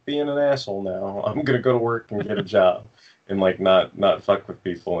stop being an asshole now. I'm going to go to work and get a job and like not fuck with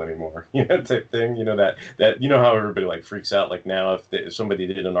people anymore. Type thing. That how everybody like freaks out. Like now if somebody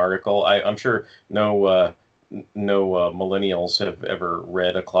did an article, I'm sure no millennials have ever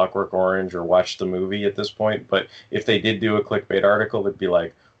read A Clockwork Orange or watched the movie at this point. But if they did do a clickbait article, it'd be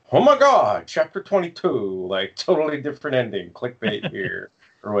like, oh my God, chapter 22, like totally different ending, clickbait here.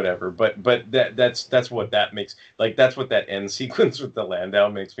 Or whatever, but that's what that makes, like that's what that end sequence with the Landau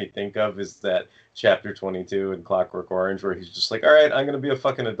makes me think of, is that chapter 22 in Clockwork Orange, where he's just like, all right, I'm gonna be a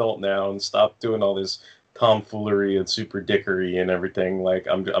fucking adult now and stop doing all this tomfoolery and super dickery and everything. Like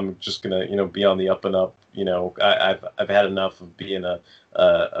I'm just gonna be on the up and up. I've had enough of being a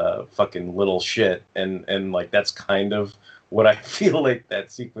fucking little shit, and like that's kind of what I feel like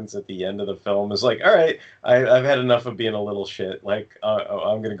that sequence at the end of the film is like. All right, I've had enough of being a little shit. Like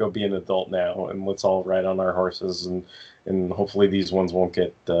I'm gonna go be an adult now, and let's all ride on our horses, and hopefully these ones won't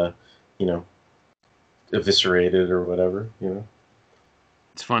get eviscerated or whatever.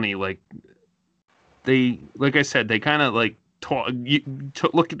 It's funny, like I said, they kind of like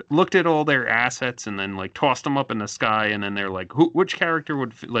looked at all their assets and then like tossed them up in the sky, and then they're like, which character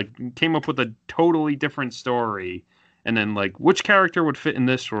would came up with a totally different story. And then, like, which character would fit in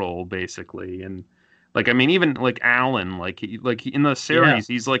this role, basically? And, like, I mean, even, like, Alan, like in the series,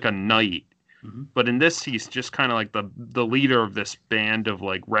 he's, like, a knight. Mm-hmm. But in this, he's just kind of, like, the leader of this band of,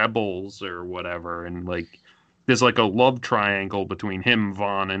 like, rebels or whatever. And, like, there's, like, a love triangle between him,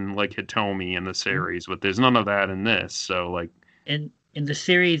 Vaughn, and, like, Hitomi in the series. But there's none of that in this, so, like... In the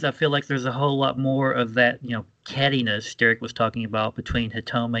series, I feel like there's a whole lot more of that, cattiness Derek was talking about between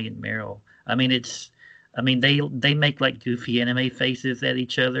Hitomi and Meryl. I mean, they make like goofy anime faces at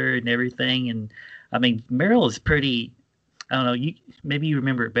each other and everything, and I mean, Meryl is pretty. I don't know. Maybe you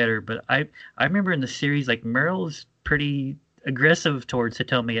remember it better, but I remember in the series like Meryl is pretty aggressive towards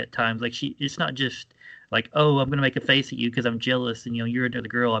Hitomi at times. Like it's not just like, oh, I'm gonna make a face at you because I'm jealous and you're another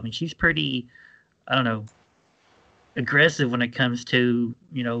girl. I mean, she's pretty. I don't know. Aggressive when it comes to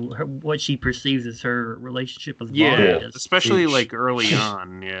what she perceives as her relationship with Vaughn. Especially like early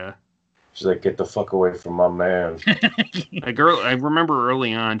on. Yeah. She's like, get the fuck away from my man. Like, I remember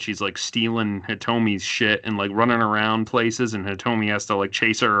early on, she's like stealing Hitomi's shit and like running around places, and Hitomi has to like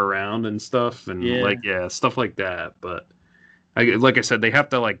chase her around and stuff, and stuff like that. But like I said, they have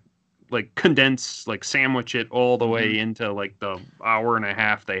to like condense, like sandwich it all the way into like the hour and a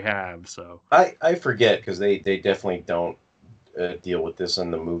half they have. So I forget because they definitely don't deal with this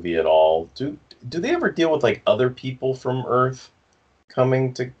in the movie at all. Do they ever deal with like other people from Earth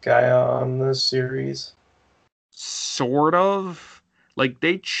coming to Gaia on this series? Sort of. Like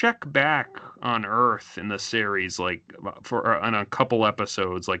they check back on Earth in the series, like on a couple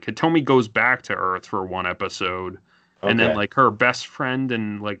episodes. Like Hitomi goes back to Earth for one episode, and then like her best friend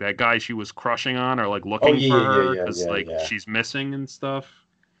and like that guy she was crushing on are like looking for her because she's missing and stuff.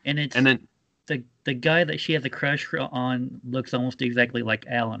 And then the guy that she has a crush on looks almost exactly like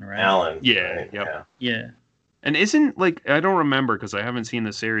Alan, right? Alan. Yeah. Right? Yep. Yeah. And isn't like I don't remember because I haven't seen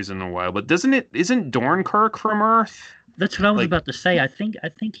the series in a while, but isn't Dornkirk from Earth? That's what I was about to say. I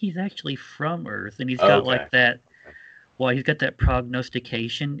think he's actually from Earth, and he's got like that. Well, he's got that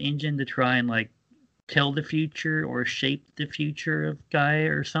prognostication engine to try and like tell the future or shape the future of Gaia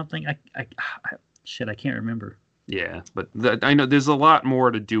or something. I can't remember. Yeah, but I know there's a lot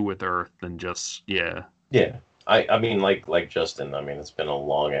more to do with Earth than just Yeah. I mean, like Justin. I mean, it's been a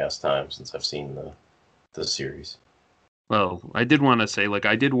long ass time since I've seen the series. Well, I did want to say, like,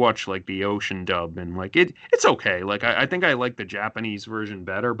 I did watch like the Ocean dub, and like it's okay. Like, I think I like the Japanese version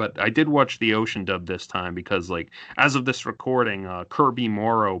better, but I did watch the Ocean dub this time because, like, as of this recording, Kirby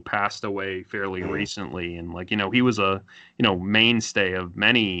Morrow passed away fairly recently, and like, he was a mainstay of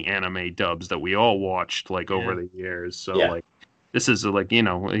many anime dubs that we all watched like over the years. So like, this is like,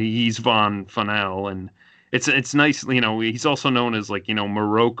 he's Von Fennell, and it's nice, he's also known as like,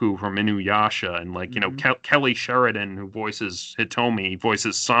 Moroku from Inuyasha, and like, Kelly Sheridan, who voices Hitomi,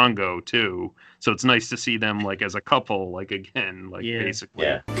 voices Sango too. So it's nice to see them like as a couple, like again, like basically.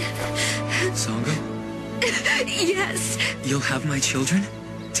 Yeah. Sango? Yes. You'll have my children?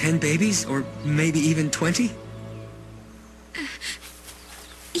 10 babies? Or maybe even 20?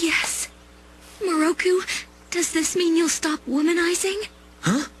 Yes. Moroku, does this mean you'll stop womanizing?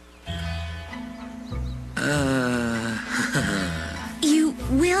 Huh? You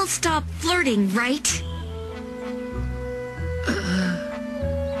will stop flirting, right?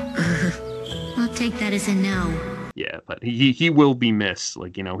 I'll take that as a no. Yeah, but he will be missed.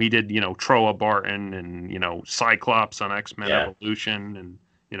 Like, he did, Troa Barton and, Cyclops on X-Men Evolution and,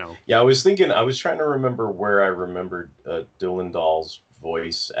 Yeah, I was trying to remember where I remembered Dylan Dahl's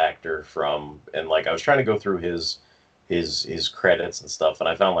voice actor from, and like I was trying to go through his credits and stuff, and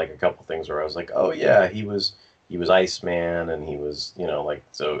I found like a couple things where I was like, oh yeah, he was Iceman, and he was he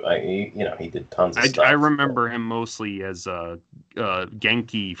did tons of stuff. I remember him mostly as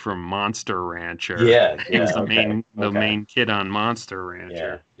Genki from Monster Rancher. He was the main kid on Monster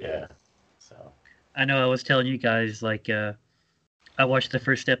Rancher. Yeah. So I know I was telling you guys like I watched the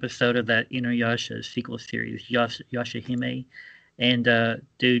first episode of that Inuyasha sequel series, Yashahime. And,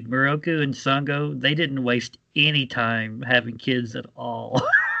 dude, Moroku and Sango, they didn't waste any time having kids at all.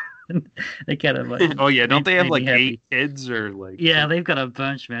 They kind of like... Oh, yeah. Don't they have, like, 8 kids or, like... Yeah, they've got a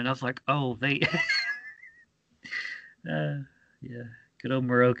bunch, man. I was like, oh, they... yeah. Good old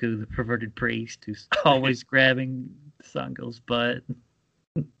Moroku, the perverted priest, who's always grabbing Sango's butt.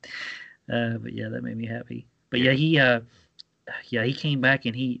 But, yeah, that made me happy. But, yeah, he came back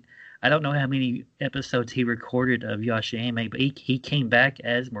and I don't know how many episodes he recorded of Yashahime, but he came back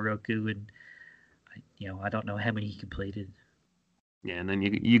as Moroku, and I don't know how many he completed. Yeah, and then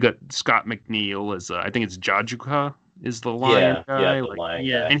you got Scott McNeil as I think it's Jajuka is the lion guy. Lion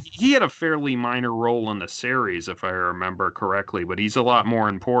guy. And he had a fairly minor role in the series, if I remember correctly, but he's a lot more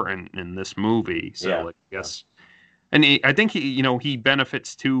important in this movie. So I guess. And I think he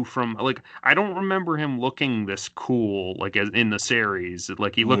benefits too from like I don't remember him looking this cool like as in the series.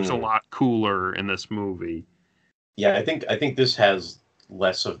 Like he looks a lot cooler in this movie. Yeah, I think this has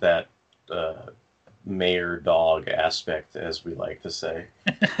less of that mayor dog aspect, as we like to say.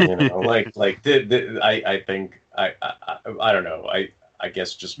 I think I don't know. I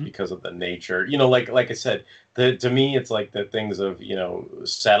guess just because of the nature, like I said, to me, it's like the things of,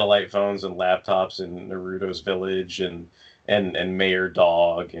 satellite phones and laptops in Naruto's village and Mayor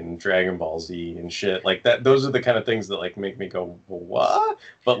Dog and Dragon Ball Z and shit like that. Those are the kind of things that like make me go, what?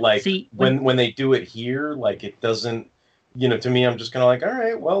 But like when they do it here, like it doesn't, to me, I'm just kind of like, all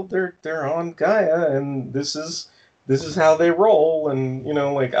right, well, they're on Gaia and this is how they roll. And,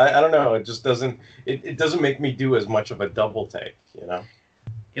 like, I don't know. It just doesn't make me do as much of a double take,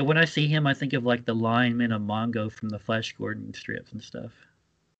 Yeah, when I see him, I think of like the lineman of Mongo from the Flash Gordon strips and stuff.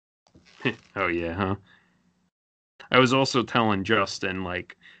 Oh yeah, huh? I was also telling Justin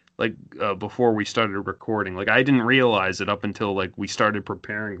before we started recording, like I didn't realize it up until like we started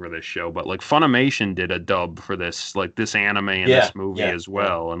preparing for this show, but like Funimation did a dub for this anime and Yeah, this movie yeah, as yeah.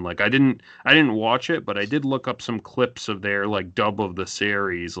 well. And like I didn't watch it, but I did look up some clips of their like dub of the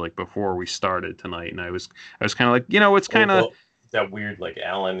series like before we started tonight, and I was kind of like, it's kind of Well, that weird like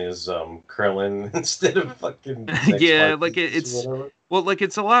Alan is Krillin instead of fucking Sex yeah, like Monkeys or it's whatever. well, like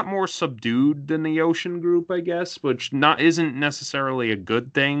it's a lot more subdued than the Ocean Group, I guess, which not isn't necessarily a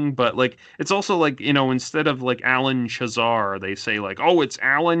good thing. But like it's also like instead of like Alan Shazar, they say like, oh, it's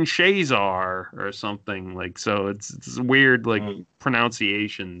Alan Shazar or something like. So it's weird like Mm.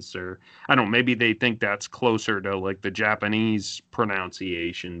 pronunciations, or I don't know, maybe they think that's closer to like the Japanese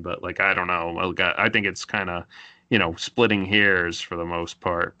pronunciation, but like I don't know. Like, I think it's kind of splitting hairs for the most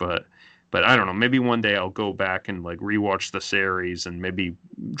part, but I don't know. Maybe one day I'll go back and like rewatch the series and maybe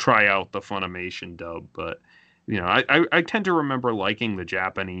try out the Funimation dub. But I tend to remember liking the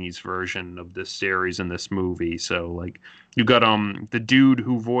Japanese version of this series and this movie. So like you got the dude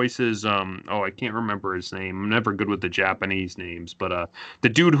who voices oh, I can't remember his name. I'm never good with the Japanese names, but the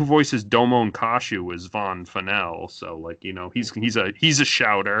dude who voices Domon Kashu is Von Fennell. So like he's a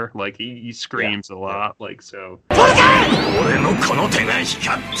shouter. Like he Yeah, screams a yeah. lot. Like so. 俺のこの手が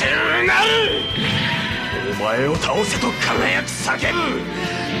光ってるなるお前を倒せと輝く叫ぶ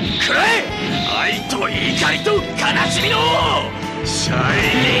くらえ愛と怒りと悲しみのシャイ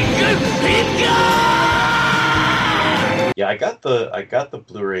ニングフィンガー Yeah, I got the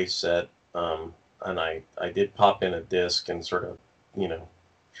Blu-ray set, and I did pop in a disc and sort of, you know,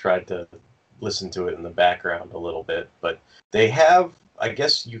 tried to listen to it in the background a little bit. But they have, I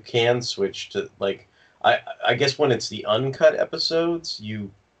guess you can switch to like, I guess when it's the uncut episodes,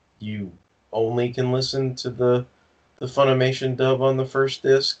 you only can listen to the Funimation dub on the first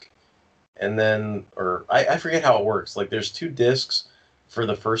disc, and then or I forget how it works. Like there's two discs for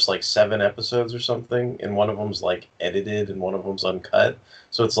the first like 7 episodes or something, and one of them's like edited and one of them's uncut.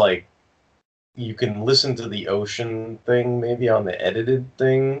 So it's like you can listen to the ocean thing maybe on the edited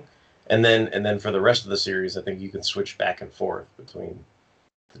thing, and then for the rest of the series, I think you can switch back and forth between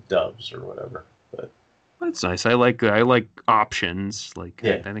the dubs or whatever. But That's nice. I like options. Like I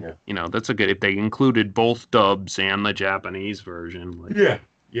yeah, think yeah, that's a good if they included both dubs and the Japanese version. Like, yeah,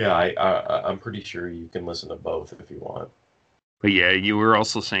 yeah. I'm pretty sure you can listen to both if you want. but yeah, you were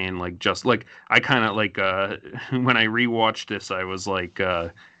also saying like just like I kind of like when I rewatched this, I was like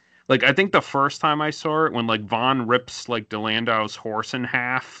I think the first time I saw it when like Vaughn rips like Delandau's horse in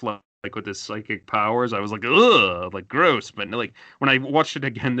half like with his psychic powers, I was like ugh, like gross. But like when I watched it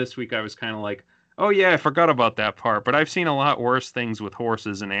again this week, I was kind of like. Oh yeah, I forgot about that part, but I've seen a lot worse things with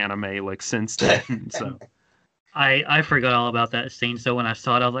horses in anime like since then. So I forgot all about that scene. So when I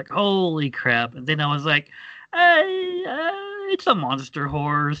saw it, I was like, "Holy crap!" And then I was like, "Hey, it's a monster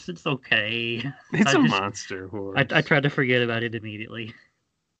horse. It's okay." it's I a just monster horse. I tried to forget about it immediately.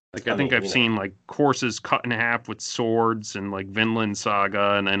 Like I I think mean, I've seen like horses cut in half with swords and like Vinland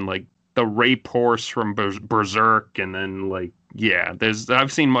Saga, and then like the rape horse from Berserk, and then like yeah,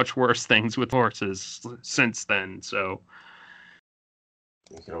 I've seen much worse things with horses since then. So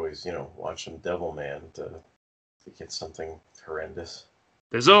you can always watch some Devilman to get something horrendous.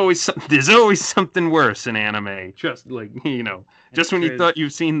 there's always something worse in anime. Just like It's just when you true. thought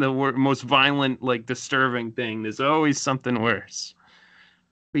you've seen the most violent, like disturbing thing, there's always something worse.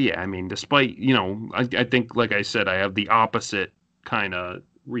 But yeah, I mean, despite I think like I said, I have the opposite kind of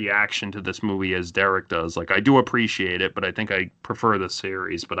reaction to this movie as Derek does. Like I do appreciate it, but I think I prefer the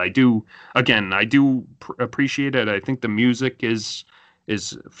series. But I do appreciate it. I think the music is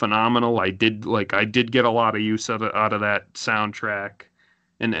phenomenal. I did get a lot of use out of that soundtrack.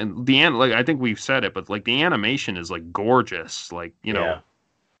 And like I think we've said it, but like the animation is like gorgeous. Like, Yeah.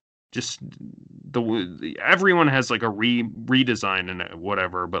 just everyone has like a redesign and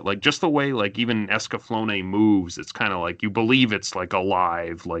whatever, but like just the way like even Escaflowne moves, it's kind of like you believe it's like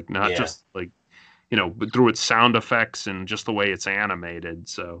alive, like not Yeah. just like but through its sound effects and just the way it's animated.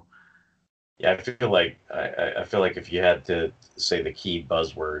 So Yeah, I feel like if you had to say the key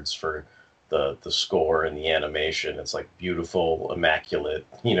buzzwords for the score and the animation, it's like beautiful, immaculate,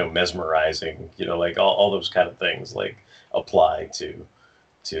 mesmerizing, like all those kind of things like apply to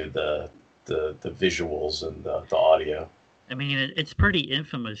the visuals and the audio. I mean, it's pretty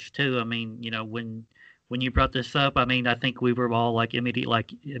infamous too. I mean, when you brought this up, I mean, I think we were all like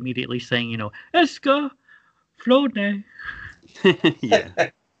immediately saying, Esca Flone. yeah,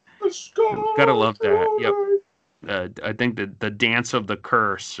 gotta love that. Yep. I think the dance of the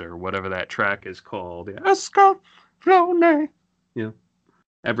curse or whatever that track is called. Yeah. Escaflowne. Yeah.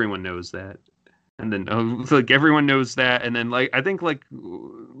 Everyone knows that. And then like everyone knows that. And then like I think like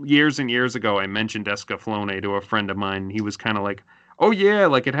years and years ago I mentioned Escaflowne to a friend of mine. He was kind of like, "Oh yeah,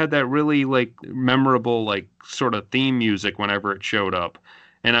 like it had that really like memorable like sort of theme music whenever it showed up."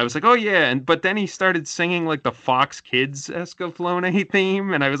 And I was like, "Oh yeah." And but then he started singing like the Fox Kids Escaflowne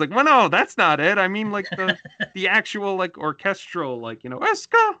theme, and I was like, "Well, no, that's not it. I mean like the actual like orchestral like,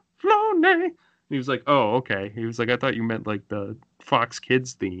 Escaflowne." He was like, "Oh, okay." He was like, "I thought you meant like the Fox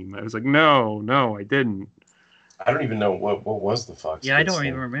Kids theme." I was like, "No, I didn't." I don't even know what was the Fox Yeah, I Kids don't thing.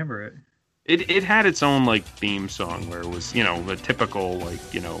 even remember it. It had its own like theme song where it was, the typical like,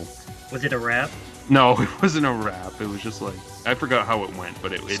 Was it a rap? No, it wasn't a rap. It was just like I forgot how it went,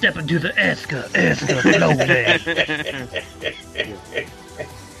 but it Step into the Escaflowne.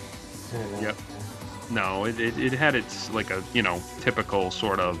 Yep. No, it had its like a, typical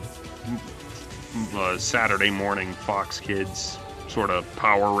sort of Saturday morning Fox Kids sort of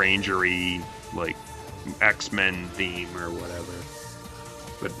Power Ranger-y, like X-Men theme or whatever.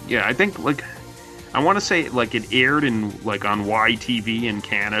 But yeah, I think like I want to say like it aired in like on YTV in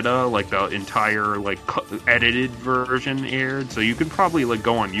Canada, like the entire like edited version aired. So you could probably like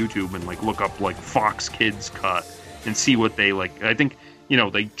go on YouTube and like look up like Fox Kids cut and see what they like. I think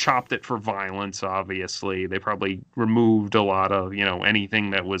they chopped it for violence. Obviously, they probably removed a lot of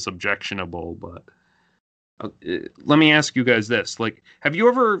anything that was objectionable. But let me ask you guys this: like, have you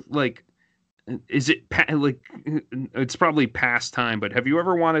ever like? Is it like it's probably past time, but have you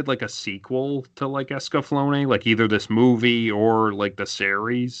ever wanted like a sequel to like Escaflowne, like either this movie or like the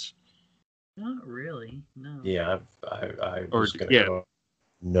series? Not really, no. Yeah, I Or was gonna yeah, go.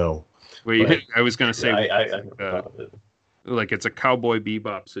 No. wait, But I was gonna say I thought of it. like it's a Cowboy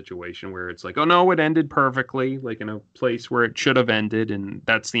Bebop situation where it's like, oh no, it ended perfectly, like in a place where it should have ended, and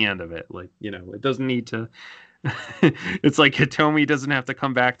that's the end of it. Like it doesn't need to. It's like Hitomi doesn't have to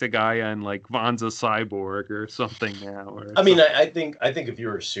come back to Gaia and like Von's a cyborg or something now. Or I mean, I think if you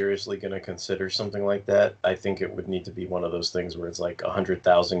were seriously going to consider something like that, I think it would need to be one of those things where it's like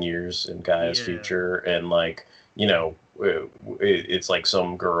 100,000 years in Gaia's future, and like it's like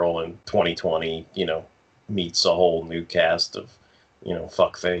some girl in 2020, meets a whole new cast of,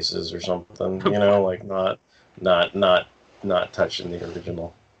 fuck faces or something, like not touching the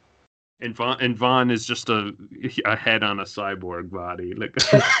original. And Von is just a head on a cyborg body. Like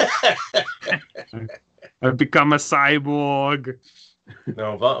I've become a cyborg.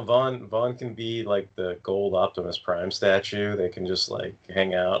 No, Vaughn can be like the gold Optimus Prime statue. They can just like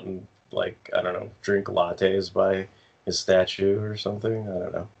hang out and like, I don't know, drink lattes by his statue or something. I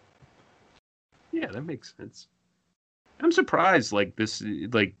don't know. Yeah, that makes sense. I'm surprised, like this,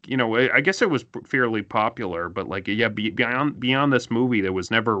 like I guess it was fairly popular, but like yeah, beyond this movie, there was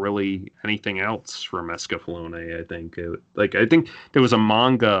never really anything else from Escaflowne. I think I think there was a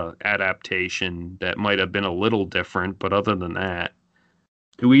manga adaptation that might have been a little different, but other than that,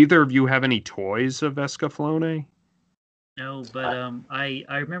 do either of you have any toys of Escaflowne? No, but I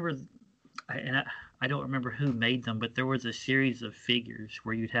remember, I don't remember who made them, but there was a series of figures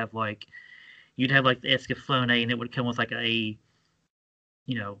where you'd have like the Escaflowne, and it would come with like a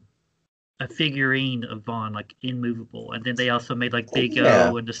figurine of Vaughn, like immovable, and then they also made like Big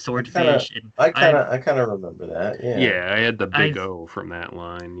O and the swordfish. I kind of remember that. Yeah. Yeah, I had the Big O from that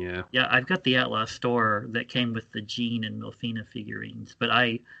line. Yeah. Yeah, I've got the Atlas store that came with the Jean and Melfina figurines, but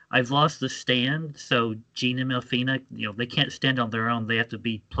I've lost the stand, so Jean and Melfina, they can't stand on their own. They have to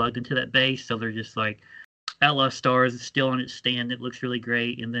be plugged into that base, so they're just like Atlas Stars is still on its stand. It looks really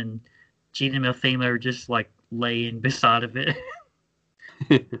great, and then Gene and Melfina are just like laying beside of it.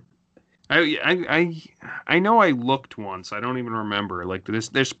 I know I looked once. I don't even remember. Like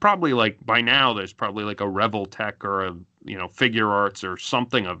there's probably like by now there's probably like a Reveltech or a Figure Arts or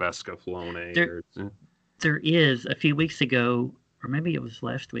something of Escaflowne. There is. A few weeks ago, or maybe it was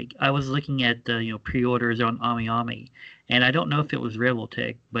last week, I was looking at pre-orders on AmiAmi, and I don't know if it was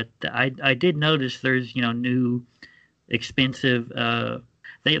Reveltech, but I did notice there's new expensive.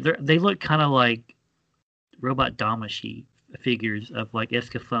 They look kind of like Robot Damashi figures of like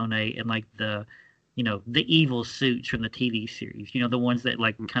Escaflowne and like the evil suits from the TV series. The ones that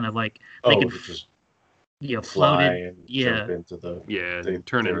like kind of like they could just floated. Jump into they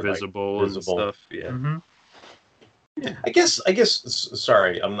turn invisible like, and stuff. Yeah. Mm-hmm. Yeah. I guess.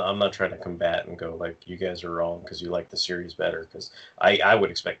 Sorry, I'm not trying to combat and go like you guys are wrong because you like the series better. Because I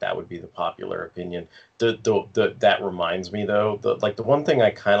would expect that would be the popular opinion. That reminds me though, the one thing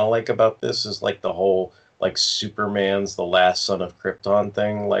I kind of like about this is like the whole like Superman's the last son of Krypton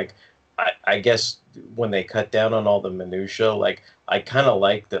thing. Like I guess when they cut down on all the minutia, like I kind of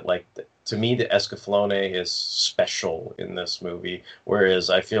like that. Like to me, the Escaflowne is special in this movie, whereas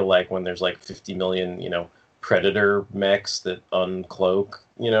I feel like when there's like 50 million, Predator mechs that uncloak,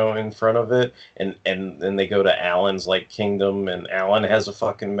 in front of it, and then they go to Alan's like kingdom, and Alan has a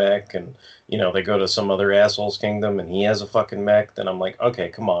fucking mech, and they go to some other asshole's kingdom, and he has a fucking mech. Then I'm like, okay,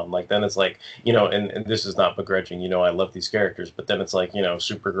 come on, like then it's like, and this is not begrudging, I love these characters, but then it's like,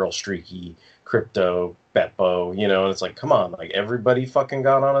 Supergirl, Streaky, Crypto, Betbo, and it's like, come on, like everybody fucking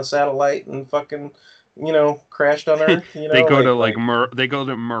got on a satellite and fucking crashed on Earth. They go to they go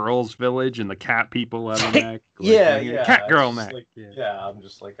to Merle's village, and the cat people have a mech. Cat girl mech. Like, I'm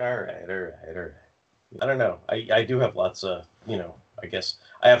just like, all right. I don't know. I do have lots of, I guess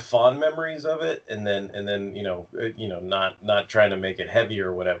I have fond memories of it, and then not trying to make it heavy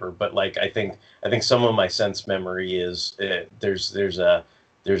or whatever. But like, I think some of my sense memory is there's a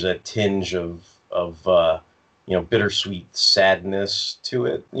tinge of bittersweet sadness to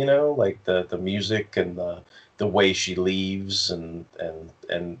it, like the music and the way she leaves, and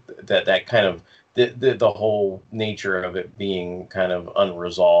that kind of the whole nature of it being kind of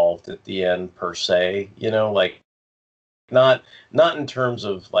unresolved at the end per se, like not in terms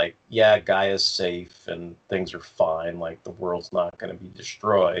of like, yeah, Gaia's safe and things are fine, like the world's not going to be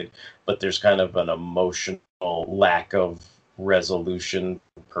destroyed, but there's kind of an emotional lack of resolution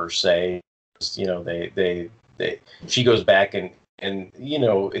per se. She goes back and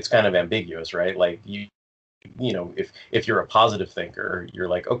it's kind of ambiguous, right? Like if you're a positive thinker, you're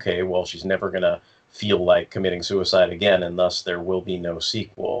like, okay, well, she's never gonna feel like committing suicide again, and thus there will be no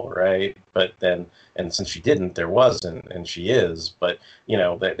sequel, right? But then, and since she didn't, there wasn't, and she is. But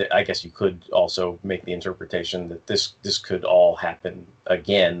I guess you could also make the interpretation that this could all happen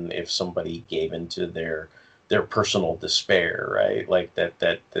again if somebody gave into their personal despair, right? Like that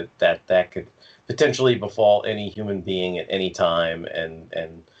could potentially befall any human being at any time,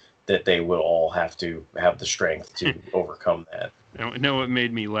 and that they will all have to have the strength to overcome that. What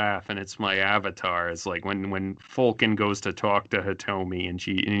made me laugh, and it's my avatar, is like when Falcon goes to talk to Hitomi, and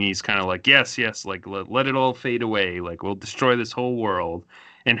he's kind of like, yes, like let it all fade away, like we'll destroy this whole world.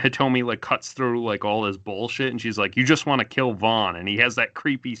 And Hitomi like cuts through like all his bullshit, and she's like, "You just want to kill Vaughn," and he has that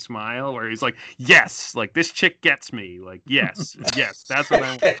creepy smile where he's like, "Yes, like this chick gets me, like yes, that's what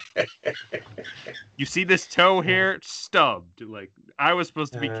I want." You see this toe hair stubbed, like I was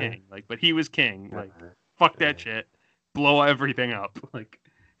supposed to be king, like, but he was king, like fuck that shit, blow everything up, like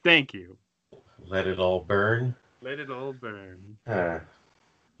thank you. Let it all burn. Let it all burn.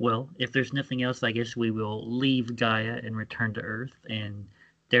 Well, if there's nothing else, I guess we will leave Gaia and return to Earth. And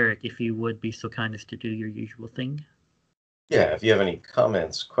Derek, if you would be so kind as to do your usual thing. Yeah, if you have any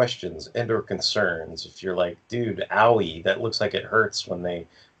comments, questions, and/or concerns, if you're like, dude, owie, that looks like it hurts when the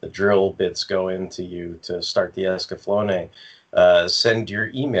drill bits go into you to start the Escaflowne, send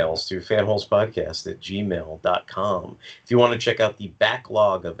your emails to fanholespodcast@gmail.com. If you want to check out the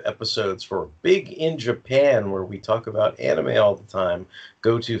backlog of episodes for Big in Japan, where we talk about anime all the time,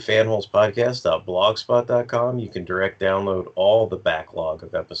 go to fanholespodcast.blogspot.com. You can direct download all the backlog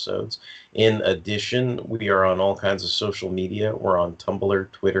of episodes. In addition, we are on all kinds of social media. We're on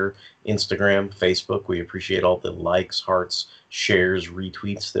Tumblr, Twitter, Instagram, Facebook. We appreciate all the likes, hearts, shares,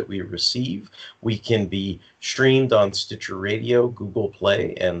 retweets that we receive. We can be streamed on Stitcher Radio, Google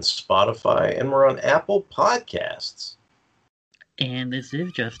Play, and Spotify, and we're on Apple Podcasts. And this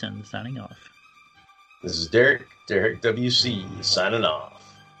is Justin signing off. This is Derek WC, signing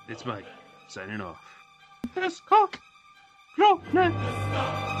off. It's Mike, signing off.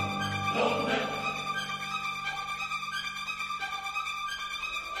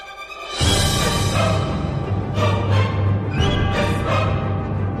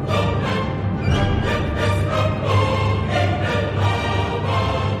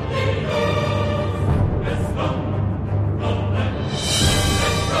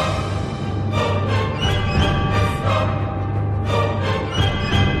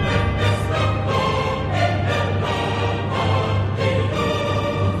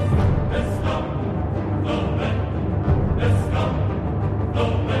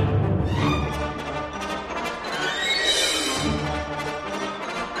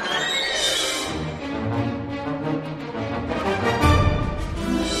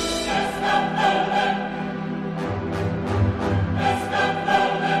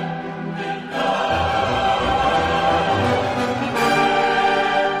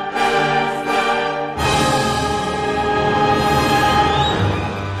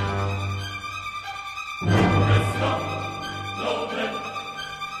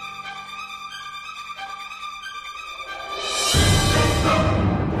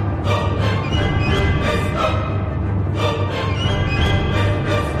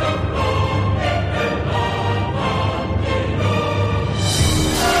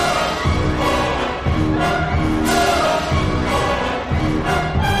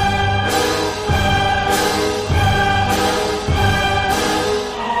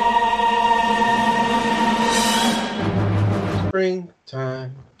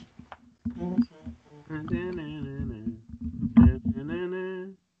 springtime.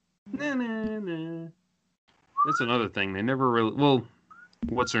 That's another thing. They never really. Well,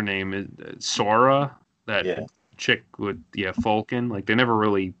 what's her name? Sora, that Yeah. chick with Falcon. Like they never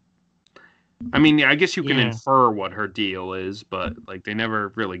really. I mean, I guess you can Yeah. infer what her deal is, but like they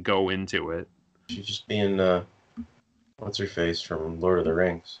never really go into it. She's just being what's her face from Lord of the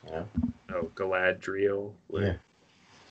Rings, you know? Oh, Galadriel. Yeah.